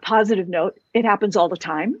 on a positive note, it happens all the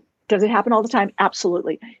time. Does it happen all the time?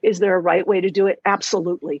 Absolutely. Is there a right way to do it?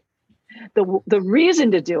 Absolutely. The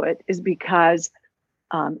reason to do it is because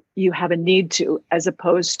you have a need to, as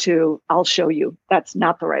opposed to, I'll show you. That's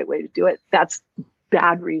not the right way to do it. That's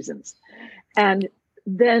bad reasons. And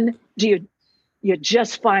then you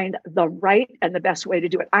just find the right and the best way to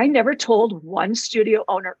do it. I never told one studio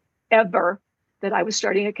owner ever that I was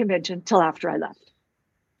starting a convention till after I left.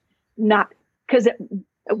 Not because it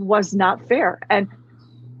was not fair. And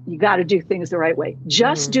you got to do things the right way.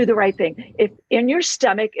 Just do the right thing. If in your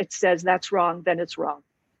stomach it says that's wrong, then it's wrong.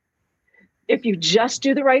 If you just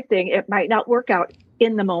do the right thing, it might not work out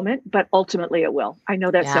in the moment, but ultimately it will. I know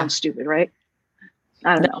that sounds stupid, right?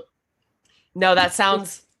 I don't know. No, that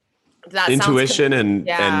sounds intuition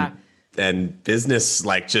and business,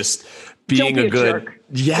 like just being a good jerk.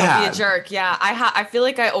 Yeah. Don't be a jerk. Yeah. I feel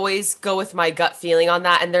like I always go with my gut feeling on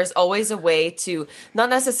that. And there's always a way to not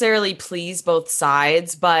necessarily please both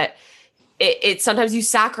sides, but it sometimes you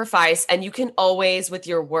sacrifice, and you can always, with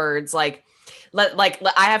your words, I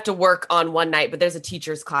have to work on one night, but there's a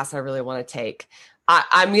teacher's class I really want to take. But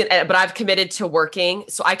I've committed to working,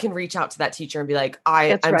 so I can reach out to that teacher and be like,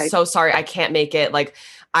 I'm so sorry, I can't make it. Like,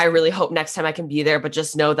 I really hope next time I can be there, but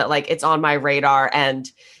just know that like it's on my radar. And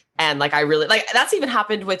like, I really like, that's even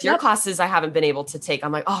happened with your classes I haven't been able to take.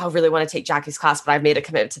 I'm like, oh, I really want to take Jackie's class, but I've made a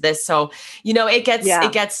commitment to this. So,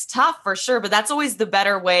 it gets tough for sure, but that's always the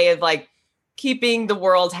better way of like keeping the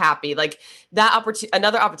world happy. Like that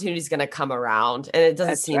another opportunity is going to come around, and it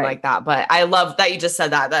doesn't seem like that, but I love that you just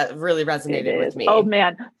said that. That really resonated with me. Oh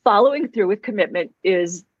man. Following through with commitment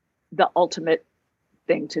is the ultimate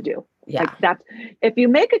thing to do. Yeah. Like that. If you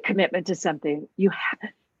make a commitment to something,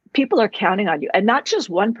 people are counting on you, and not just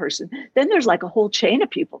one person. Then there's like a whole chain of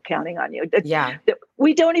people counting on you that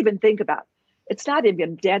we don't even think about. It's not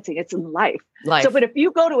even dancing, it's in life. So, but if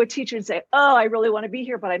you go to a teacher and say, oh, I really want to be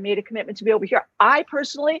here, but I made a commitment to be over here. I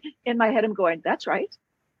personally, in my head, I'm going, that's right.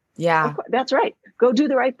 Yeah. That's right. Go do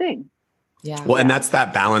the right thing. Yeah. Well, and that's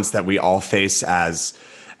that balance that we all face as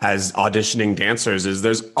auditioning dancers. Is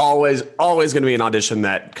there's always going to be an audition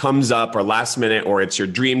that comes up, or last minute, or it's your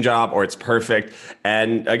dream job, or it's perfect.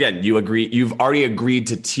 And again, you've already agreed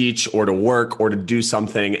to teach or to work or to do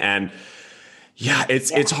something. And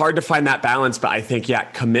it's hard to find that balance, but I think,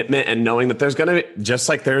 commitment and knowing that there's going to, just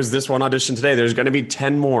like there's this one audition today, there's going to be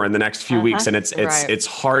 10 more in the next few weeks. And it's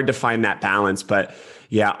hard to find that balance, but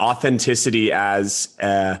authenticity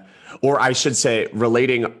or I should say,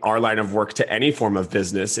 relating our line of work to any form of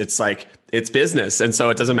business. It's like, it's business. And so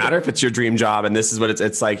it doesn't matter if it's your dream job. And this is what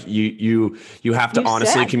it's like, you have to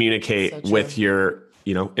honestly communicate with your,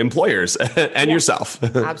 employers and yourself.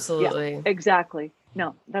 Absolutely. Yeah, exactly.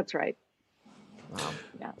 No, that's right. Wow.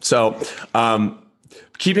 Yeah. So,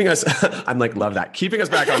 keeping us, I'm like, love that. Keeping us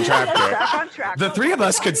back on track here. Back on track. The three of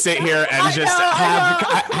us could sit here and just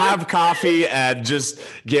have coffee and just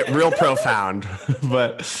get real profound.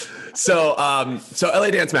 But so LA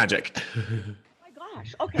Dance Magic. Oh my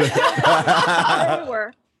gosh. Okay. There we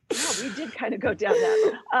were. Yeah, we did kind of go down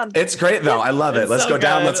that. It's great though. I love it. Let's go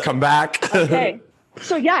down. Let's come back. Okay.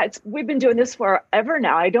 So yeah, we've been doing this forever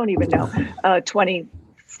now. I don't even know.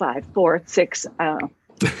 25, 4, 6, a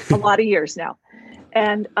lot of years now.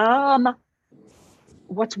 And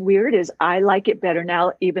what's weird is I like it better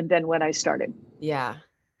now even than when I started. Yeah.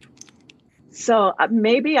 So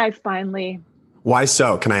maybe I finally. Why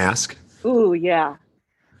so? Can I ask? Ooh, yeah.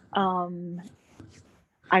 I'm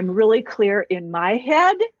really clear in my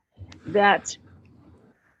head that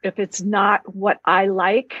if it's not what I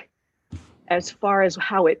like, as far as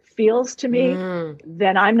how it feels to me,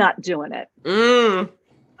 then I'm not doing it.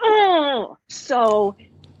 Oh, so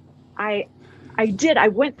I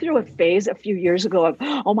went through a phase a few years ago of,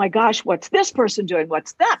 oh my gosh, what's this person doing?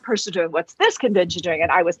 What's that person doing? What's this convention doing?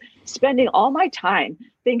 And I was spending all my time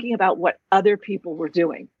thinking about what other people were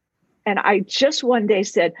doing. And I just one day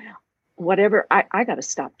said, whatever, I got to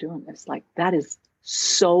stop doing this. Like, that is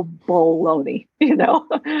so baloney,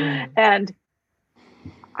 And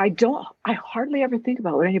I hardly ever think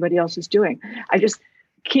about what anybody else is doing. I just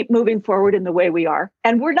keep moving forward in the way we are.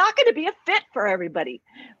 And we're not going to be a fit for everybody.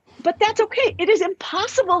 But that's okay. It is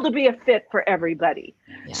impossible to be a fit for everybody.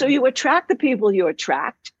 Yeah. So you attract the people you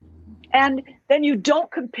attract. And then you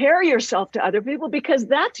don't compare yourself to other people because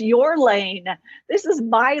that's your lane. This is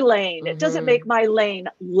my lane. It doesn't make my lane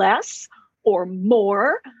less or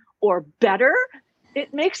more or better.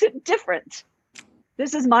 It makes it different.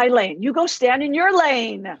 This is my lane. You go stand in your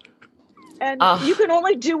lane. And you can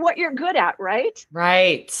only do what you're good at, right?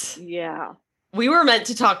 Right. Yeah. We were meant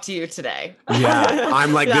to talk to you today. Yeah.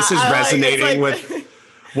 I'm like, this is resonating with...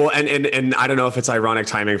 Well, and I don't know if it's ironic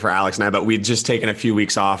timing for Alex and I, but we'd just taken a few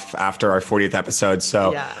weeks off after our 40th episode.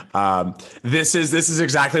 So this is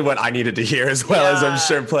exactly what I needed to hear, as well as I'm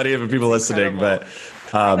sure plenty of people listening. But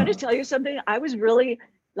I'm going to tell you something. I was really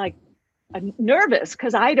nervous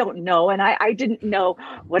because I don't know. And I didn't know,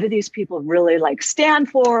 what do these people really stand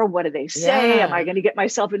for? What do they say? Yeah. Am I going to get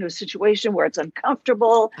myself into a situation where it's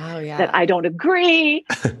uncomfortable that I don't agree?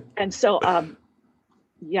 And so,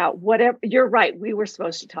 whatever. You're right. We were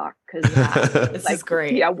supposed to talk because this is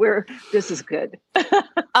great. Yeah, this is good.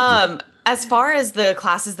 As far as the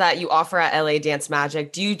classes that you offer at LA Dance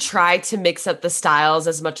Magic, do you try to mix up the styles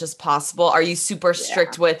as much as possible? Are you super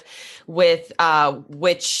strict with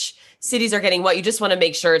which cities are getting what? You just want to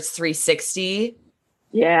make sure it's 360?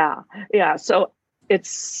 Yeah. Yeah. So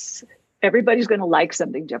everybody's going to like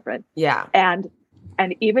something different. Yeah. And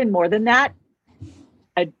even more than that,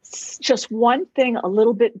 just one thing a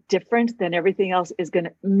little bit different than everything else is going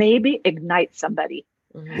to maybe ignite somebody.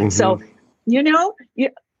 Mm-hmm. So,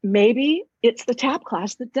 maybe it's the tap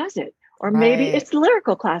class that does it, or maybe it's the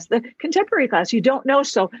lyrical class, the contemporary class. You don't know.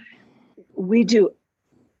 So we do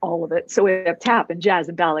all of it. So we have tap and jazz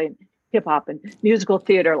and ballet and hip hop and musical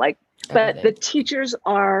theater. But the teachers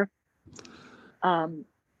are,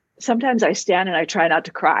 sometimes I stand and I try not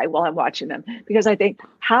to cry while I'm watching them, because I think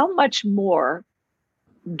how much more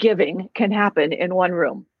giving can happen in one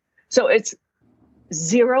room. So it's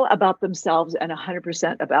 0 about themselves and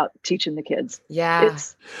 100% about teaching the kids. Yeah.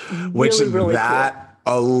 It's really that cool.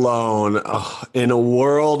 Alone in a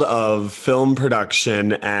world of film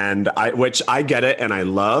production, which I get it and I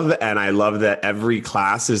love that every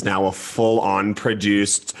class is now a full-on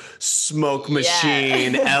produced smoke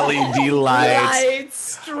machine, LED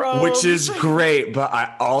lights, which is great. But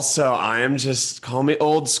I am just, call me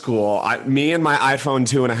old school. Me and my iPhone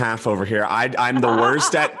 2.5 over here. I'm the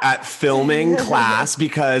worst at filming class,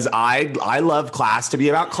 because I love class to be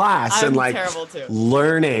about class. I'm and terrible too.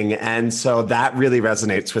 Learning. And so that really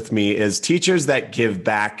resonates with me, is teachers that give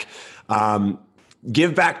back to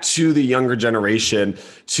the younger generation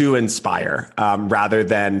to inspire, rather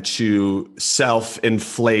than to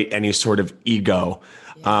self-inflate any sort of ego.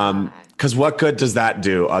 Because what good does that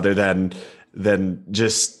do other than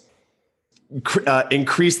just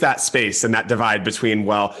increase that space and that divide between,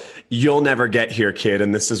 well, you'll never get here, kid,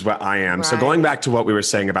 and this is what I am. Right. So going back to what we were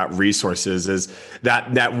saying about resources, is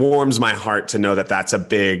that warms my heart to know that that's a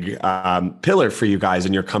big pillar for you guys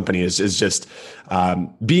in your company, is just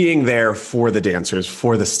being there for the dancers,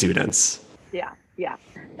 for the students. Yeah.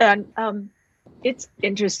 And it's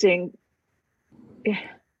interesting.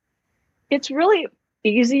 It's really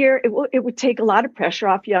easier. It would take a lot of pressure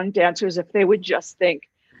off young dancers if they would just think,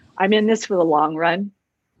 I'm in this for the long run,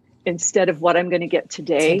 instead of what I'm going to get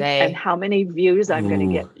today and how many views I'm going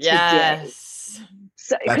to get today. Yes.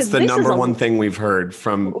 So, That's the number one thing we've heard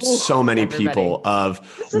from so many people of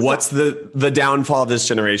what's the downfall of this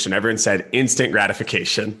generation. Everyone said instant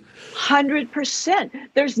gratification. 100%.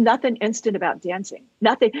 There's nothing instant about dancing.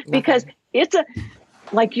 Nothing. Because it's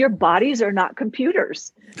like your bodies are not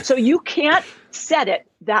computers. So you can't set it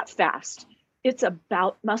that fast. It's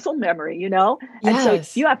about muscle memory, you know? Yes. And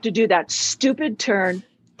so you have to do that stupid turn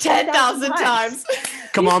 10,000 times.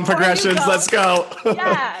 Come on, progressions. Let's go.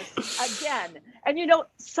 Yes, again. And you know,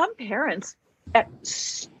 some parents at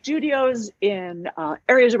studios in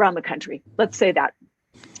areas around the country, let's say that,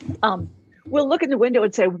 will look in the window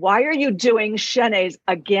and say, "Why are you doing chaînés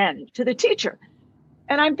again?" to the teacher.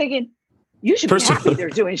 And I'm thinking, you should be happy they're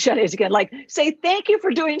doing chaînés again. Like, say, "Thank you for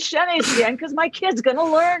doing chaînés again, because my kid's going to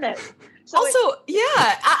learn it." So also,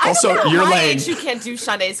 I don't know you're my lame. age you can't do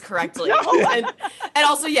chaînés correctly. And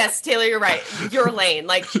also, yes, Taylor, you're right. You're lame.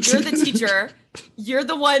 Like, you're the teacher. You're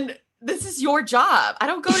the one. This is your job. I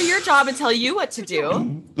don't go to your job and tell you what to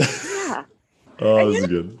do. Yeah. Oh, that's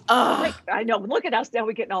good. Like, I know. Look at us now.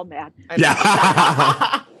 We're getting all mad.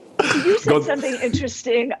 Yeah. You said something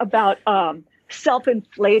interesting about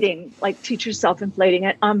self-inflating, like teachers self-inflating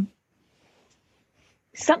it.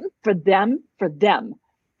 Something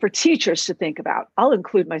for teachers to think about. I'll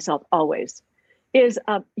include myself always. Is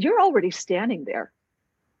you're already standing there.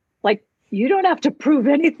 Like, you don't have to prove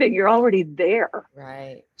anything. You're already there.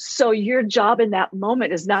 Right. So your job in that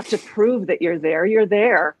moment is not to prove that you're there. You're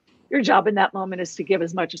there. Your job in that moment is to give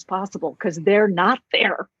as much as possible because they're not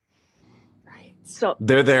there. Right. So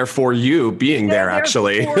they're there for you being there,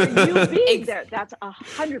 actually. For you being there. That's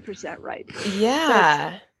 100% right.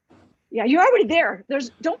 Yeah. So yeah, you're already there.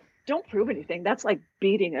 Don't prove anything. That's like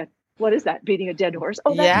beating a dead horse.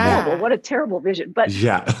 Oh, that's horrible. What a terrible vision. But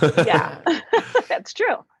yeah, that's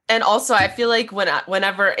true. And also, I feel like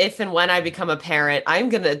if and when I become a parent, I'm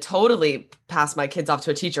gonna totally pass my kids off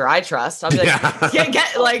to a teacher I trust. I'll be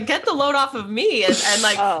like, get the load off of me, and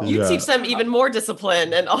teach them even more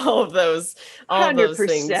discipline and all of those 100%.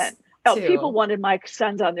 Things. Oh, people wanted my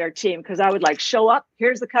sons on their team because I would like show up.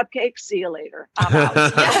 Here's the cupcake. See you later. I'm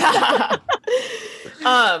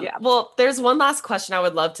out. Well, there's one last question I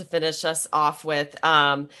would love to finish us off with.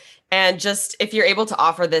 And just if you're able to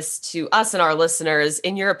offer this to us and our listeners,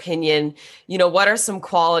 in your opinion, you know, what are some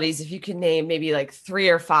qualities, if you can name maybe like 3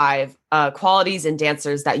 or 5 qualities in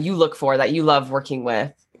dancers that you look for, that you love working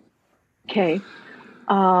with? Okay.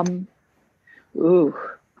 How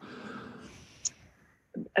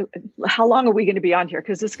long are we going to be on here?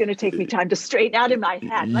 Because it's going to take me time to straighten out in my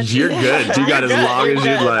head. You're good. You got as long as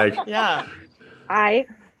you'd like. Yeah. I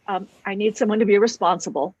need someone to be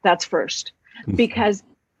responsible. That's first. Because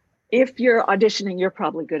if you're auditioning, you're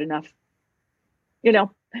probably good enough, you know,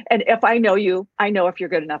 and if I know you, I know if you're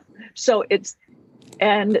good enough. So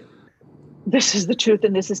and this is the truth,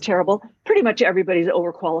 and this is terrible. Pretty much everybody's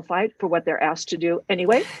overqualified for what they're asked to do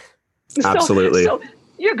anyway. Absolutely. So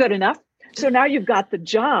you're good enough. So now you've got the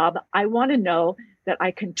job. I want to know that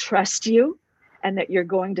I can trust you and that you're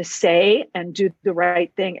going to say and do the right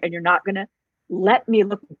thing. And you're not going to let me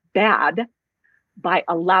look bad by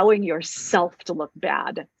allowing yourself to look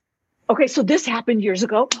bad. Okay, so this happened years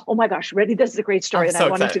ago. Oh my gosh, ready? This is a great story. I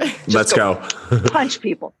wanted to Let's go. punch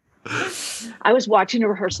people. I was watching a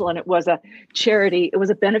rehearsal and it was a charity. It was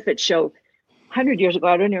a benefit show 100 years ago.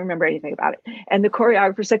 I don't even remember anything about it. And the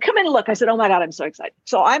choreographer said, "Come in and look." I said, "Oh my God, I'm so excited."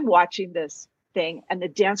 So I'm watching this thing and the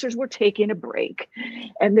dancers were taking a break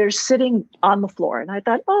and they're sitting on the floor. And I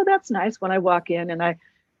thought, oh, that's nice when I walk in, and I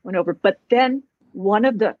went over. But then one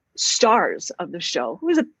of the stars of the show, who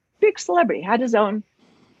was a big celebrity, had his own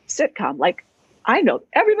sitcom. Like, I know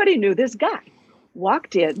everybody knew this guy,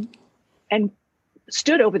 walked in and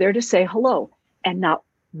stood over there to say hello. And not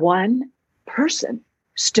one person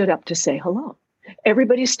stood up to say hello.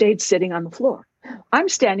 Everybody stayed sitting on the floor. I'm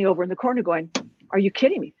standing over in the corner going, are you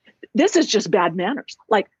kidding me? This is just bad manners.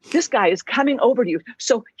 Like, this guy is coming over to you.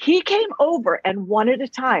 So he came over and one at a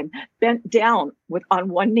time bent down on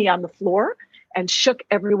one knee on the floor and shook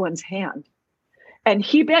everyone's hand. And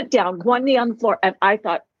he bent down, one knee on the floor. And I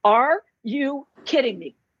thought, are you kidding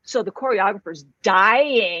me? So the choreographer's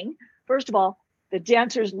dying. First of all, the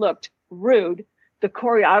dancers looked rude. The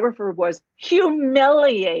choreographer was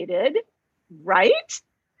humiliated, right?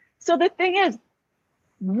 So the thing is,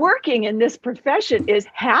 working in this profession is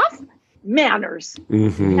half manners.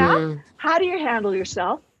 Mm-hmm. Half, how do you handle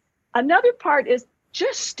yourself? Another part is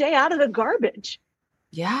just stay out of the garbage.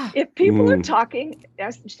 Yeah. If people are talking,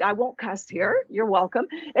 I won't cuss here, you're welcome.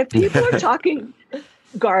 If people are talking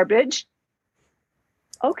garbage,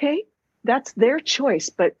 okay, that's their choice,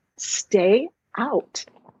 but stay out.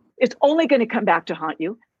 It's only going to come back to haunt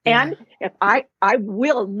you. And if I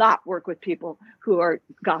will not work with people who are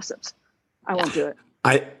gossips. I won't do it.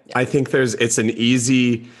 I think it's an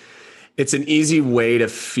easy way to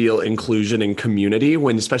feel inclusion and community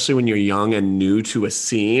especially when you're young and new to a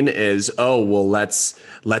scene is, oh, well, let's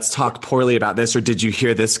talk poorly about this, or did you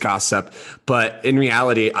hear this gossip? But in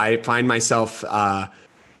reality, I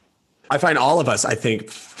find all of us, I think,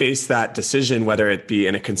 face that decision, whether it be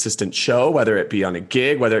in a consistent show, whether it be on a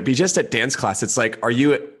gig, whether it be just at dance class. It's like,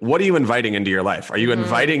 what are you inviting into your life? Are you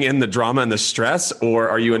inviting in the drama and the stress, or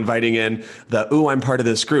are you inviting in I'm part of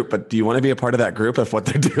this group, but do you want to be a part of that group if what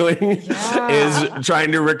they're doing is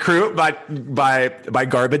trying to recruit by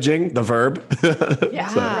garbaging the verb?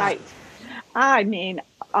 Right. I mean,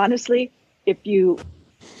 honestly, if you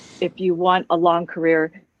want a long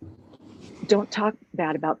career, don't talk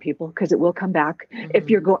bad about people, because it will come back. If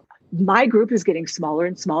you're my group is getting smaller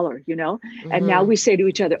and smaller, and now we say to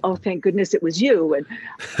each other, oh, thank goodness it was you. And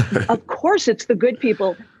of course it's the good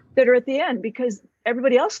people that are at the end, because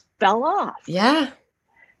everybody else fell off. Yeah.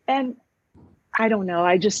 And I don't know.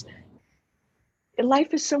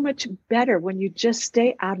 Life is so much better when you just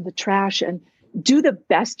stay out of the trash and do the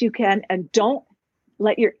best you can, and don't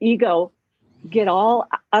let your ego get all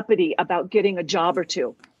uppity about getting a job or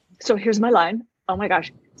two. So here's my line. Oh my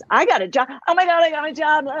gosh, I got a job. Oh my God, I got a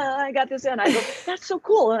job. I got this in. I go, that's so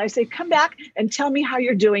cool. And I say, come back and tell me how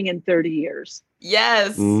you're doing in 30 years.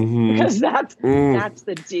 Yes. Because that's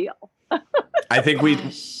the deal. I think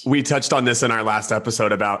we touched on this in our last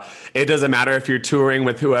episode about it doesn't matter if you're touring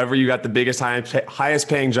with whoever, you got the biggest, highest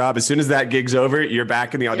paying job. As soon as that gig's over, you're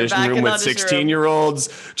back in the audition room with 16-year-olds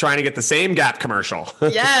trying to get the same Gap commercial.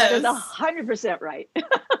 Yes. That's 100% right.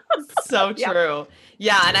 So true.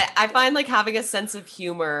 Yeah. And I find like having a sense of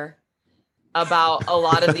humor about a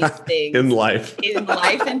lot of these things in life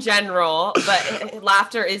in general, but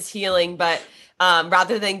laughter is healing. But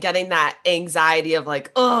rather than getting that anxiety of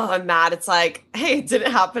like, oh, I'm mad, it's like, hey, it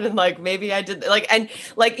didn't happen. And like, maybe I did and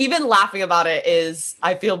even laughing about it is,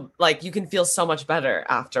 I feel like you can feel so much better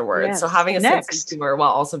afterwards. Yes. So having a sense of humor while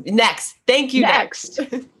also thank you. Next.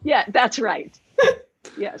 Yeah, that's right.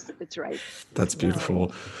 Yes, it's right. That's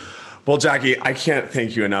beautiful. Well, Jackie, I can't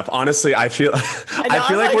thank you enough. Honestly, I feel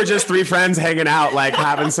like we're just three friends hanging out, like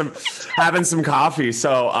having some coffee.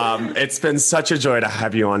 So it's been such a joy to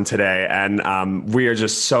have you on today, and we are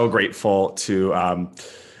just so grateful to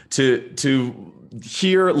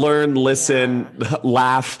hear, learn, listen,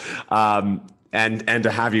 laugh. And to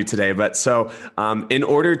have you today. But so in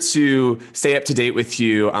order to stay up to date with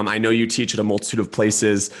you, I know you teach at a multitude of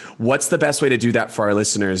places. What's the best way to do that for our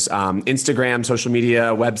listeners? Instagram, social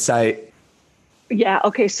media, website? Yeah.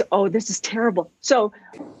 Okay. So, this is terrible. So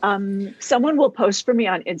someone will post for me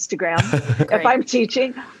on Instagram if I'm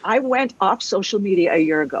teaching. I went off social media a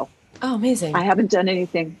year ago. Oh, amazing. I haven't done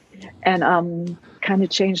anything, and kind of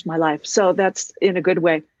changed my life. So that's in a good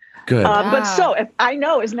way. Good. But so if I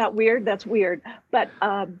know, isn't that weird? That's weird. But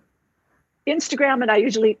Instagram, and I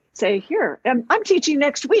usually say here, and I'm teaching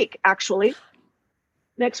next week, actually,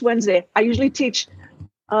 next Wednesday. I usually teach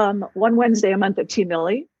one Wednesday a month at T.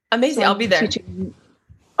 Millie. Amazing. So I'll be there.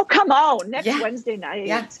 Oh, come on. Next Wednesday night.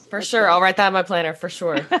 Yeah, for sure. I'll write that in my planner for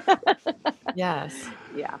sure. Yes.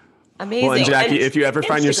 Yeah. Amazing. Well, and Jackie, if you ever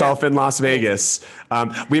find yourself in Las Vegas,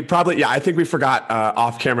 I think we forgot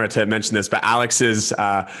off camera to mention this, but Alex is,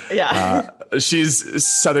 she's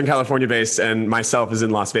Southern California based, and myself is in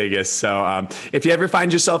Las Vegas. So if you ever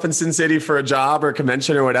find yourself in Sin City for a job or a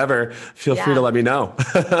convention or whatever, feel free to let me know.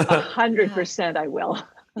 100% I will.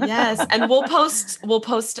 Yes. And we'll post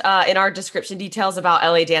in our description details about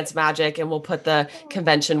LA Dance Magic, and we'll put the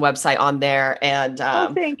convention website on there, and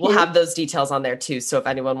we'll have those details on there too. So if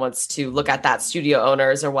anyone wants to look at that, studio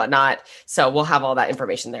owners or whatnot, so we'll have all that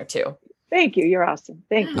information there too. Thank you. You're awesome.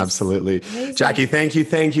 Thank you. Absolutely. Amazing. Jackie,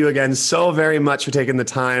 thank you again so very much for taking the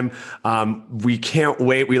time. We can't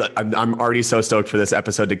wait. I'm already so stoked for this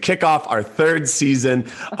episode to kick off our third season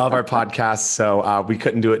of our podcast. So we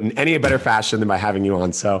couldn't do it in any better fashion than by having you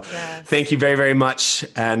on. So thank you very, very much.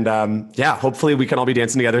 And hopefully we can all be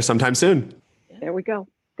dancing together sometime soon. There we go.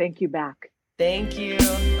 Thank you back. Thank you.